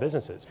small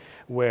businesses,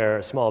 where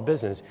a small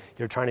business,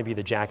 you're trying to be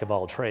the jack of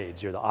all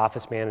trades. You're the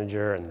office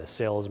manager and the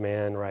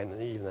salesman, right? And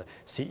even the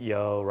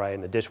CEO, right?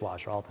 And the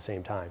dishwasher all at the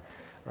same time,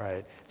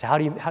 right? So how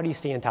do you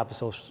stay on top of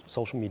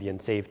social media and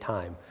save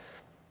time?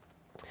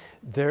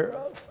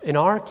 In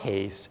our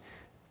case,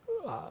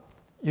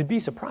 you'd be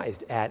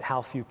surprised at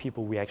how few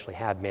people we actually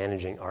have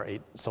managing our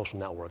 8 social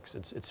networks.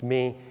 It's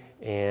me,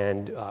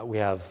 and we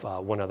have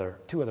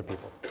two other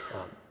people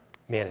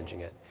managing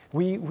it.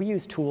 We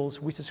use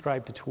tools. We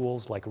subscribe to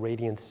tools like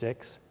Radiant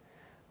 6,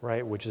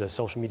 right, which is a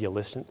social media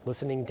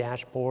listening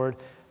dashboard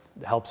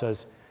that helps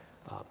us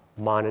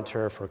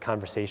monitor for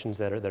conversations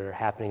that are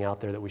happening out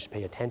there that we should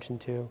pay attention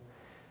to.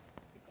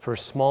 For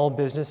small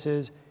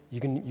businesses, you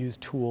can use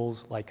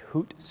tools like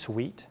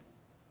Hootsuite,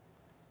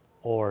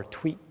 or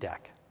TweetDeck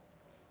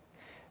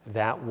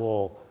that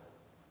will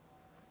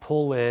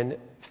pull in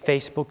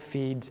Facebook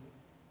feeds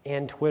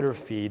and Twitter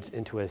feeds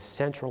into a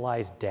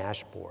centralized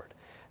dashboard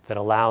that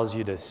allows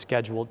you to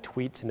schedule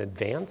tweets in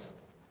advance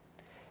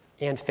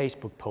and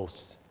Facebook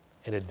posts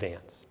in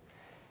advance.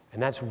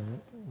 And that's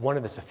one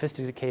of the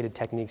sophisticated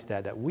techniques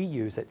that we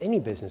use, that any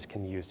business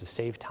can use to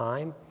save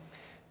time,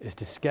 is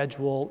to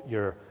schedule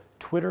your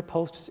Twitter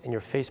posts and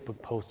your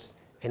Facebook posts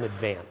in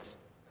advance.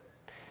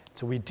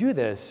 So we do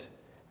this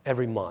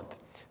every month.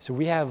 So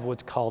we have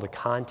what's called a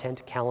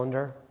content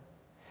calendar,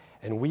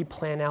 and we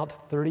plan out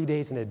 30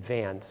 days in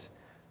advance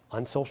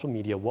on social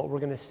media what we're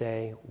going to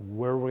say,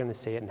 where we're going to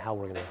say it, and how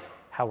we're going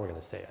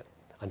to say it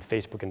on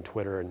Facebook and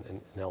Twitter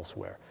and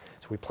elsewhere.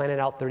 So we plan it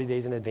out 30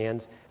 days in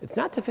advance. It's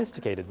not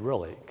sophisticated,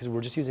 really, because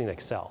we're just using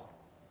Excel.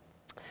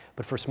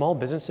 But for small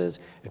businesses,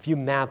 if you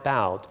map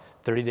out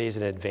 30 days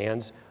in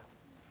advance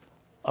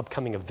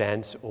upcoming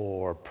events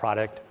or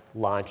product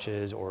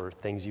launches or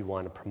things you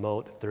want to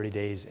promote 30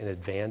 days in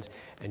advance,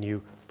 and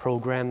you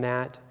program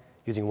that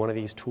using one of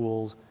these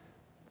tools,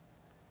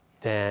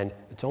 then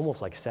it's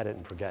almost like set it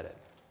and forget it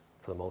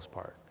for the most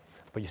part.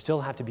 But you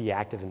still have to be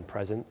active and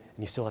present, and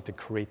you still have to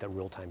create that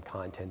real-time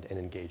content and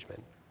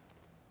engagement.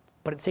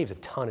 But it saves a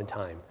ton of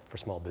time for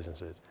small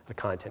businesses, a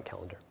content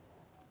calendar.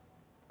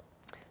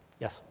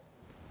 Yes?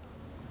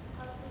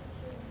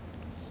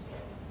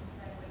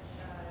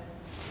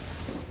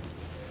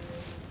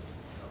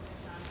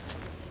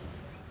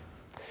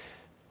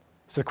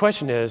 So the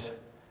question is,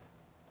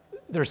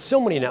 there's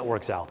so many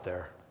networks out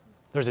there.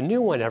 There's a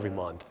new one every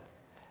month.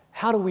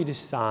 How do we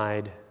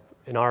decide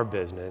in our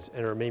business,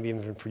 or maybe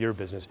even for your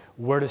business,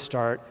 where to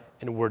start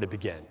and where to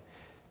begin?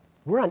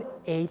 We're on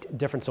 8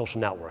 different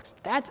social networks.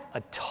 That's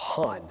a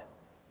ton,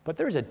 but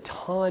there's a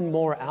ton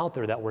more out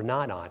there that we're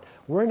not on.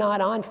 We're not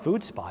on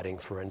Food Spotting,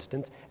 for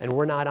instance, and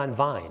we're not on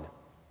Vine.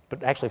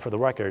 But actually, for the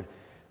record,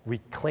 we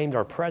claimed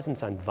our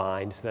presence on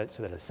Vine so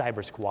that a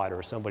cyber squatter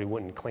or somebody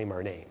wouldn't claim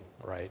our name,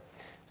 right?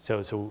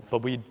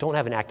 But we don't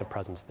have an active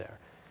presence there.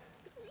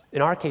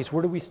 In our case,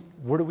 where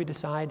do we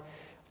decide?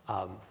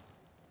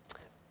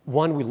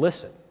 One, we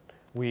listen.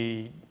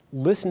 We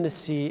listen to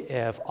see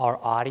if our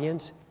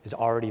audience is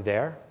already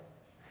there.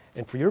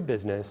 And for your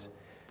business,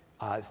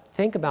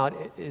 think about,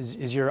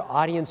 is your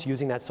audience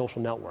using that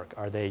social network?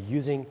 Are they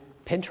using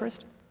Pinterest?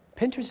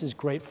 Pinterest is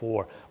great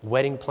for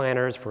wedding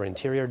planners, for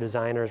interior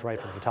designers, right,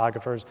 for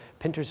photographers.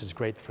 Pinterest is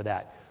great for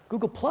that.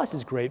 Google Plus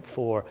is great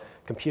for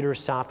computer,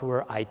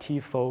 software,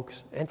 IT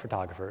folks, and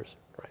photographers,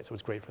 right? So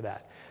it's great for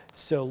that.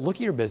 So look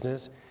at your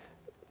business,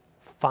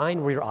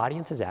 find where your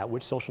audience is at,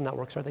 which social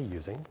networks are they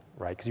using,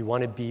 right? Because you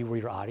want to be where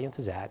your audience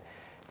is at.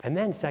 And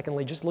then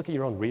secondly, just look at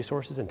your own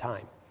resources and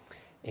time.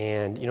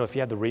 And if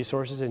you have the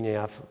resources and you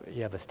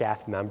have a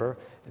staff member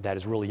that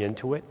is really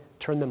into it,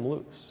 turn them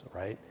loose,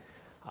 right?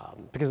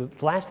 Because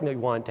the last thing that you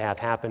want to have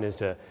happen is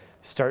to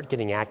start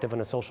getting active on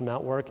a social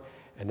network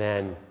and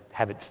then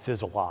have it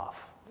fizzle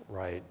off,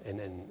 right,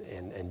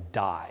 and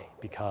die,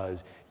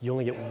 because you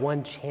only get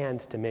one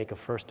chance to make a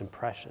first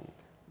impression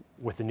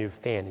with a new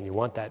fan, and you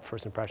want that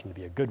first impression to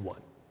be a good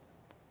one.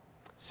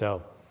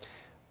 So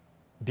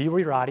be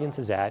where your audience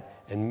is at,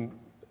 and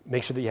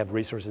make sure that you have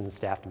resources and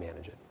staff to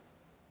manage it.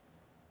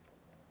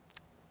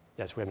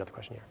 Yes, we have another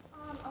question here.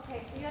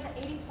 Okay, so you have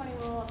the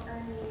 80-20 rule of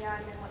earn media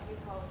and then what you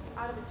post.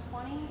 Out of the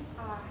 20,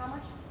 how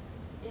much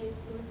is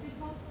boosted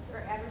posts or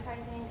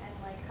advertising, and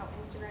like how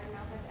Instagram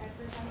now has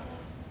advertising?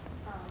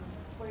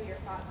 What are your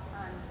thoughts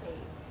on paid?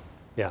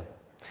 Yeah.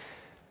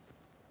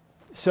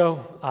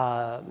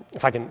 So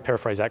if I can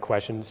paraphrase that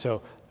question,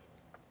 so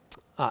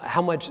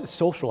how much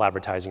social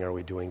advertising are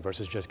we doing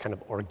versus just kind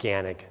of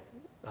organic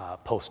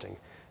posting?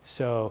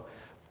 So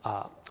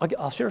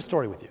I'll share a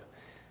story with you.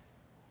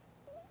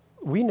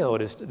 We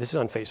noticed, this is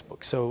on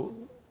Facebook, so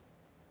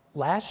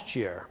last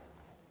year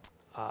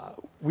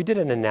we did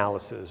an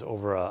analysis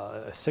over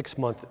a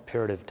 6-month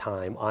period of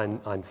time on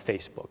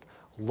Facebook,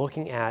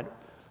 looking at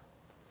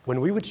when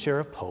we would share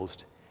a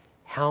post,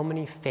 how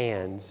many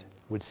fans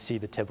would see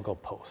the typical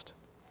post.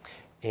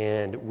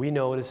 And we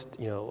noticed,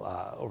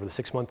 over the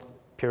 6-month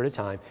period of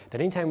time, that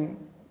anytime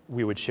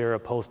we would share a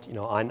post,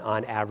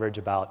 on average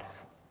about,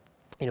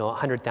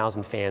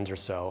 100,000 fans or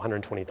so,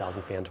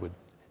 120,000 fans would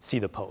see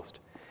the post.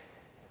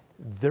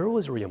 There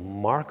was a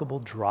remarkable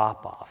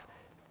drop-off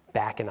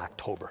back in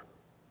October,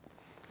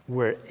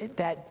 where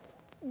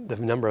the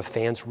number of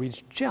fans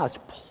reached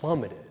just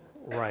plummeted,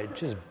 right,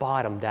 just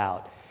bottomed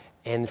out.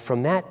 And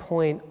from that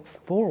point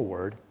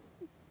forward,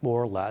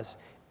 more or less,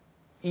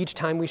 each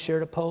time we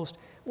shared a post,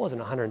 it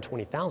wasn't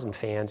 120,000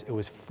 fans, it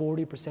was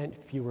 40%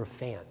 fewer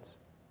fans.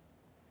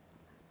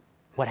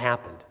 What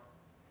happened?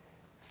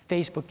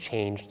 Facebook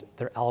changed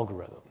their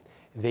algorithm.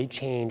 They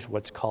changed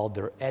what's called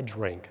their edge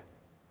rank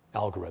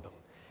algorithm.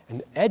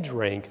 And edge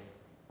rank,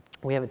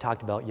 we haven't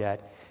talked about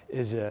yet,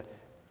 is a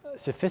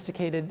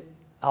sophisticated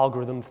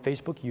algorithm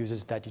Facebook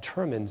uses that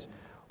determines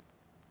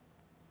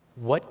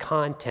what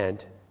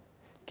content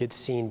gets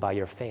seen by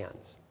your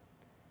fans.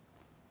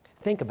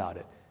 Think about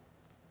it.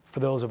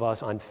 For those of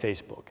us on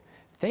Facebook,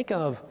 think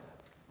of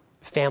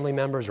family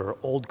members or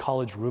old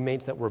college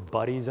roommates that we're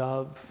buddies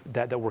of,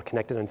 that we're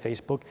connected on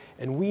Facebook,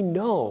 and we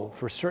know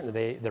for certain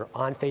they're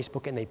on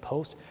Facebook and they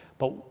post,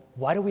 but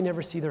why do we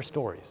never see their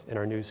stories in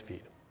our news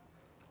feed?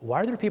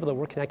 Why are there people that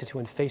we're connected to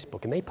on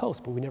Facebook and they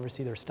post, but we never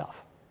see their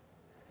stuff?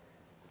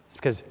 It's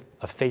because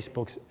of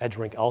Facebook's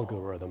EdgeRank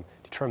algorithm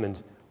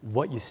determines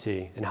what you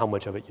see and how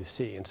much of it you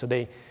see. And so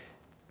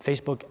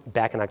Facebook,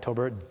 back in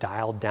October,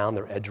 dialed down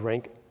their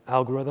EdgeRank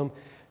algorithm.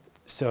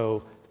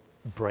 So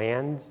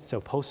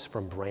posts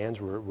from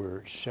brands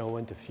were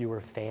shown to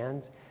fewer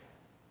fans.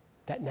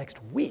 That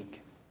next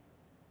week,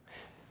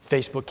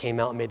 Facebook came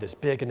out and made this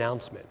big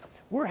announcement.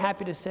 We're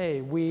happy to say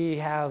we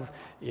have,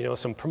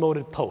 some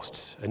promoted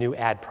posts, a new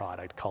ad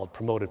product called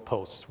Promoted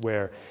Posts,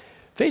 where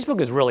Facebook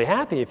is really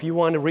happy if you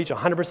want to reach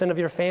 100% of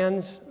your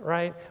fans,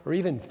 right? Or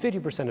even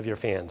 50% of your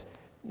fans.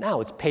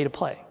 Now it's pay to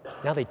play.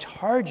 Now they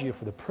charge you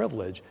for the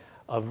privilege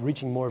of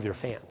reaching more of your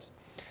fans.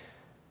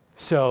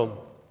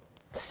 So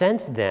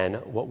since then,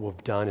 what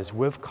we've done is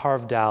we've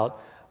carved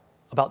out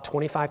about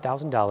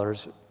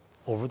 $25,000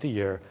 over the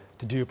year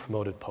to do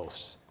promoted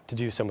posts, to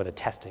do some of the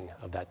testing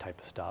of that type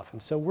of stuff.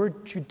 And so we're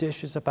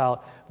judicious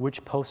about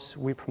which posts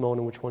we promote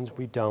and which ones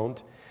we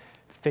don't.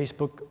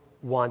 Facebook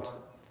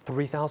wants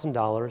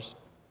 $3,000,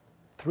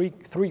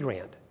 three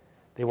grand.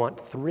 They want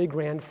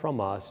 $3,000 from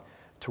us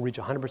to reach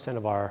 100%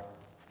 of our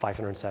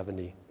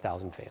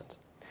 570,000 fans.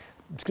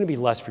 It's going to be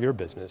less for your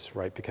business,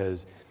 right?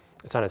 Because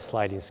it's on a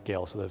sliding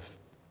scale. So the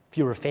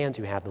fewer fans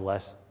you have, the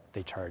less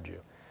they charge you.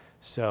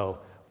 So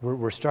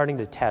we're starting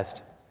to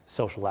test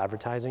social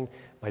advertising.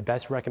 My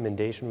best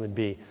recommendation would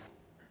be,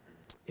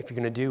 if you're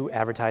going to do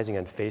advertising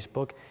on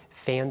Facebook,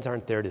 fans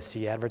aren't there to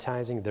see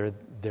advertising. They're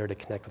there to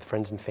connect with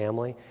friends and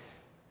family.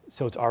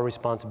 So it's our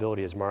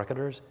responsibility as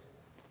marketers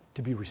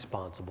to be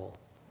responsible,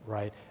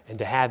 right? And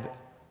to have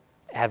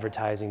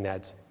advertising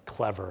that's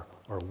clever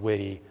or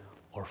witty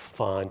or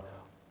fun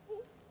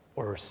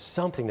or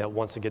something that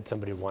wants to get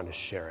somebody to want to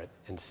share it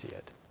and see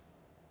it.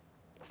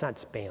 Let's not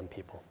spam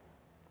people.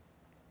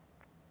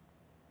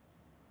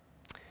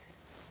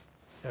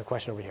 A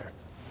question over here.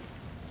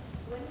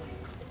 When did you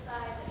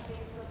decide that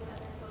Facebook and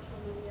other social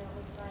media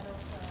was vital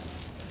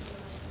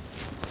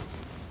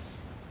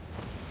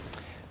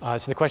to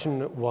So the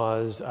question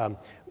was,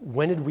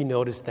 when did we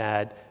notice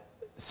that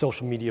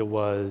social media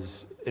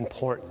was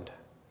important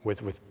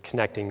with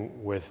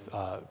connecting with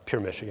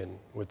Pure Michigan,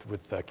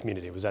 with the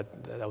community? Was that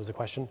was the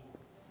question?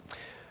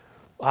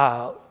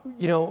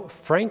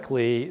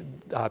 Frankly,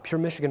 Pure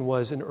Michigan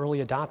was an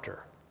early adopter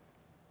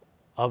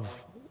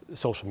of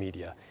social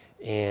media.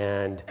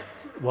 And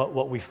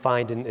what we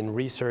find in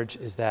research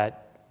is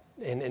that,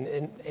 and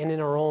in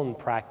our own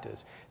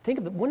practice, think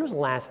of when was the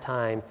last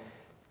time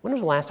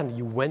that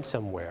you went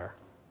somewhere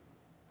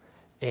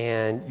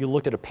and you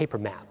looked at a paper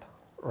map,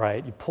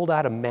 right? You pulled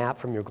out a map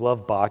from your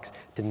glove box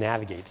to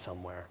navigate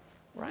somewhere,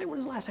 right? When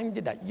was the last time you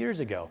did that? Years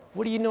ago.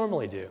 What do you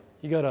normally do?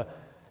 You go to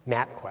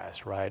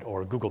MapQuest, right,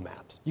 or Google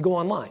Maps. You go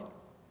online.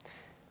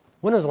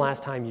 When was the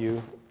last time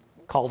you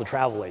called a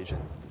travel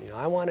agent?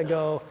 I want to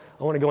go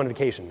on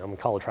vacation. I'm going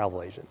to call a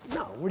travel agent.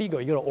 No, where do you go?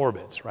 You go to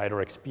Orbitz, right,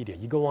 or Expedia.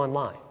 You go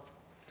online.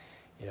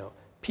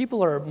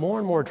 More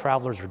and more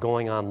travelers are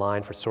going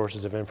online for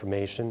sources of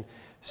information.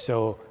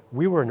 So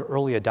we were an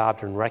early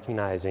adopter in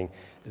recognizing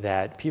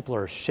that people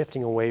are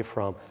shifting away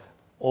from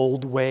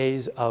old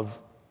ways of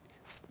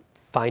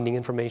finding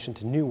information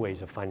to new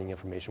ways of finding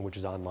information, which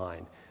is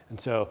online. And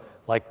so,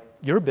 like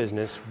your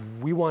business,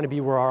 we want to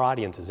be where our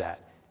audience is at.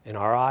 And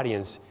our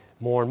audience,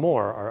 more and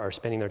more, are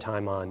spending their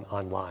time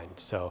online.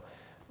 So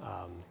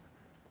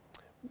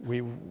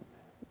we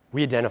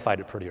identified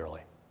it pretty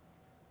early.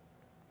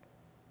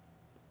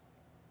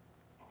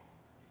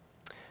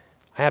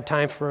 I have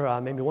time for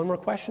maybe one more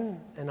question,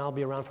 and I'll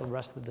be around for the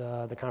rest of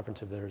the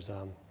conference if there's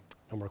no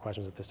more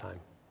questions at this time.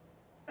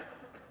 All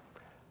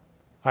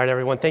right,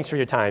 everyone, thanks for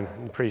your time.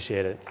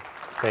 Appreciate it.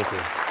 Thank you.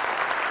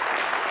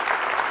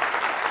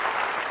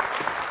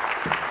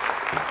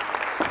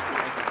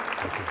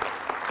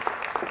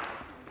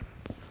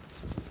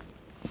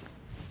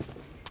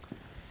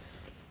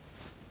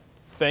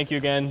 Thank you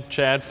again,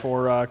 Chad,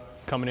 for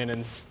coming in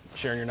and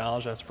sharing your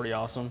knowledge. That's pretty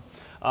awesome.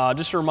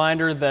 Just a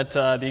reminder that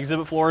the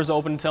exhibit floor is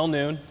open until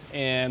noon,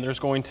 and there's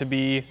going to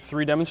be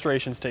 3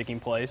 demonstrations taking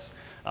place.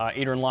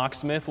 Adrian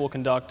Locksmith will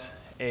conduct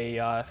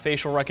a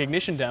facial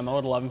recognition demo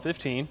at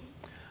 11:15.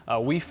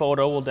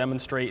 WePhoto will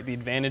demonstrate the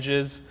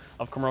advantages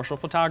of commercial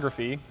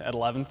photography at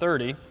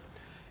 11:30,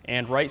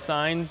 and Right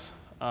Signs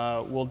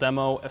will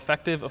demo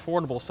effective,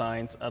 affordable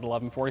signs at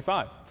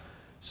 11:45.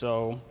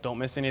 So don't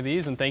miss any of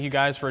these, and thank you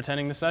guys for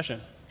attending the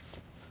session.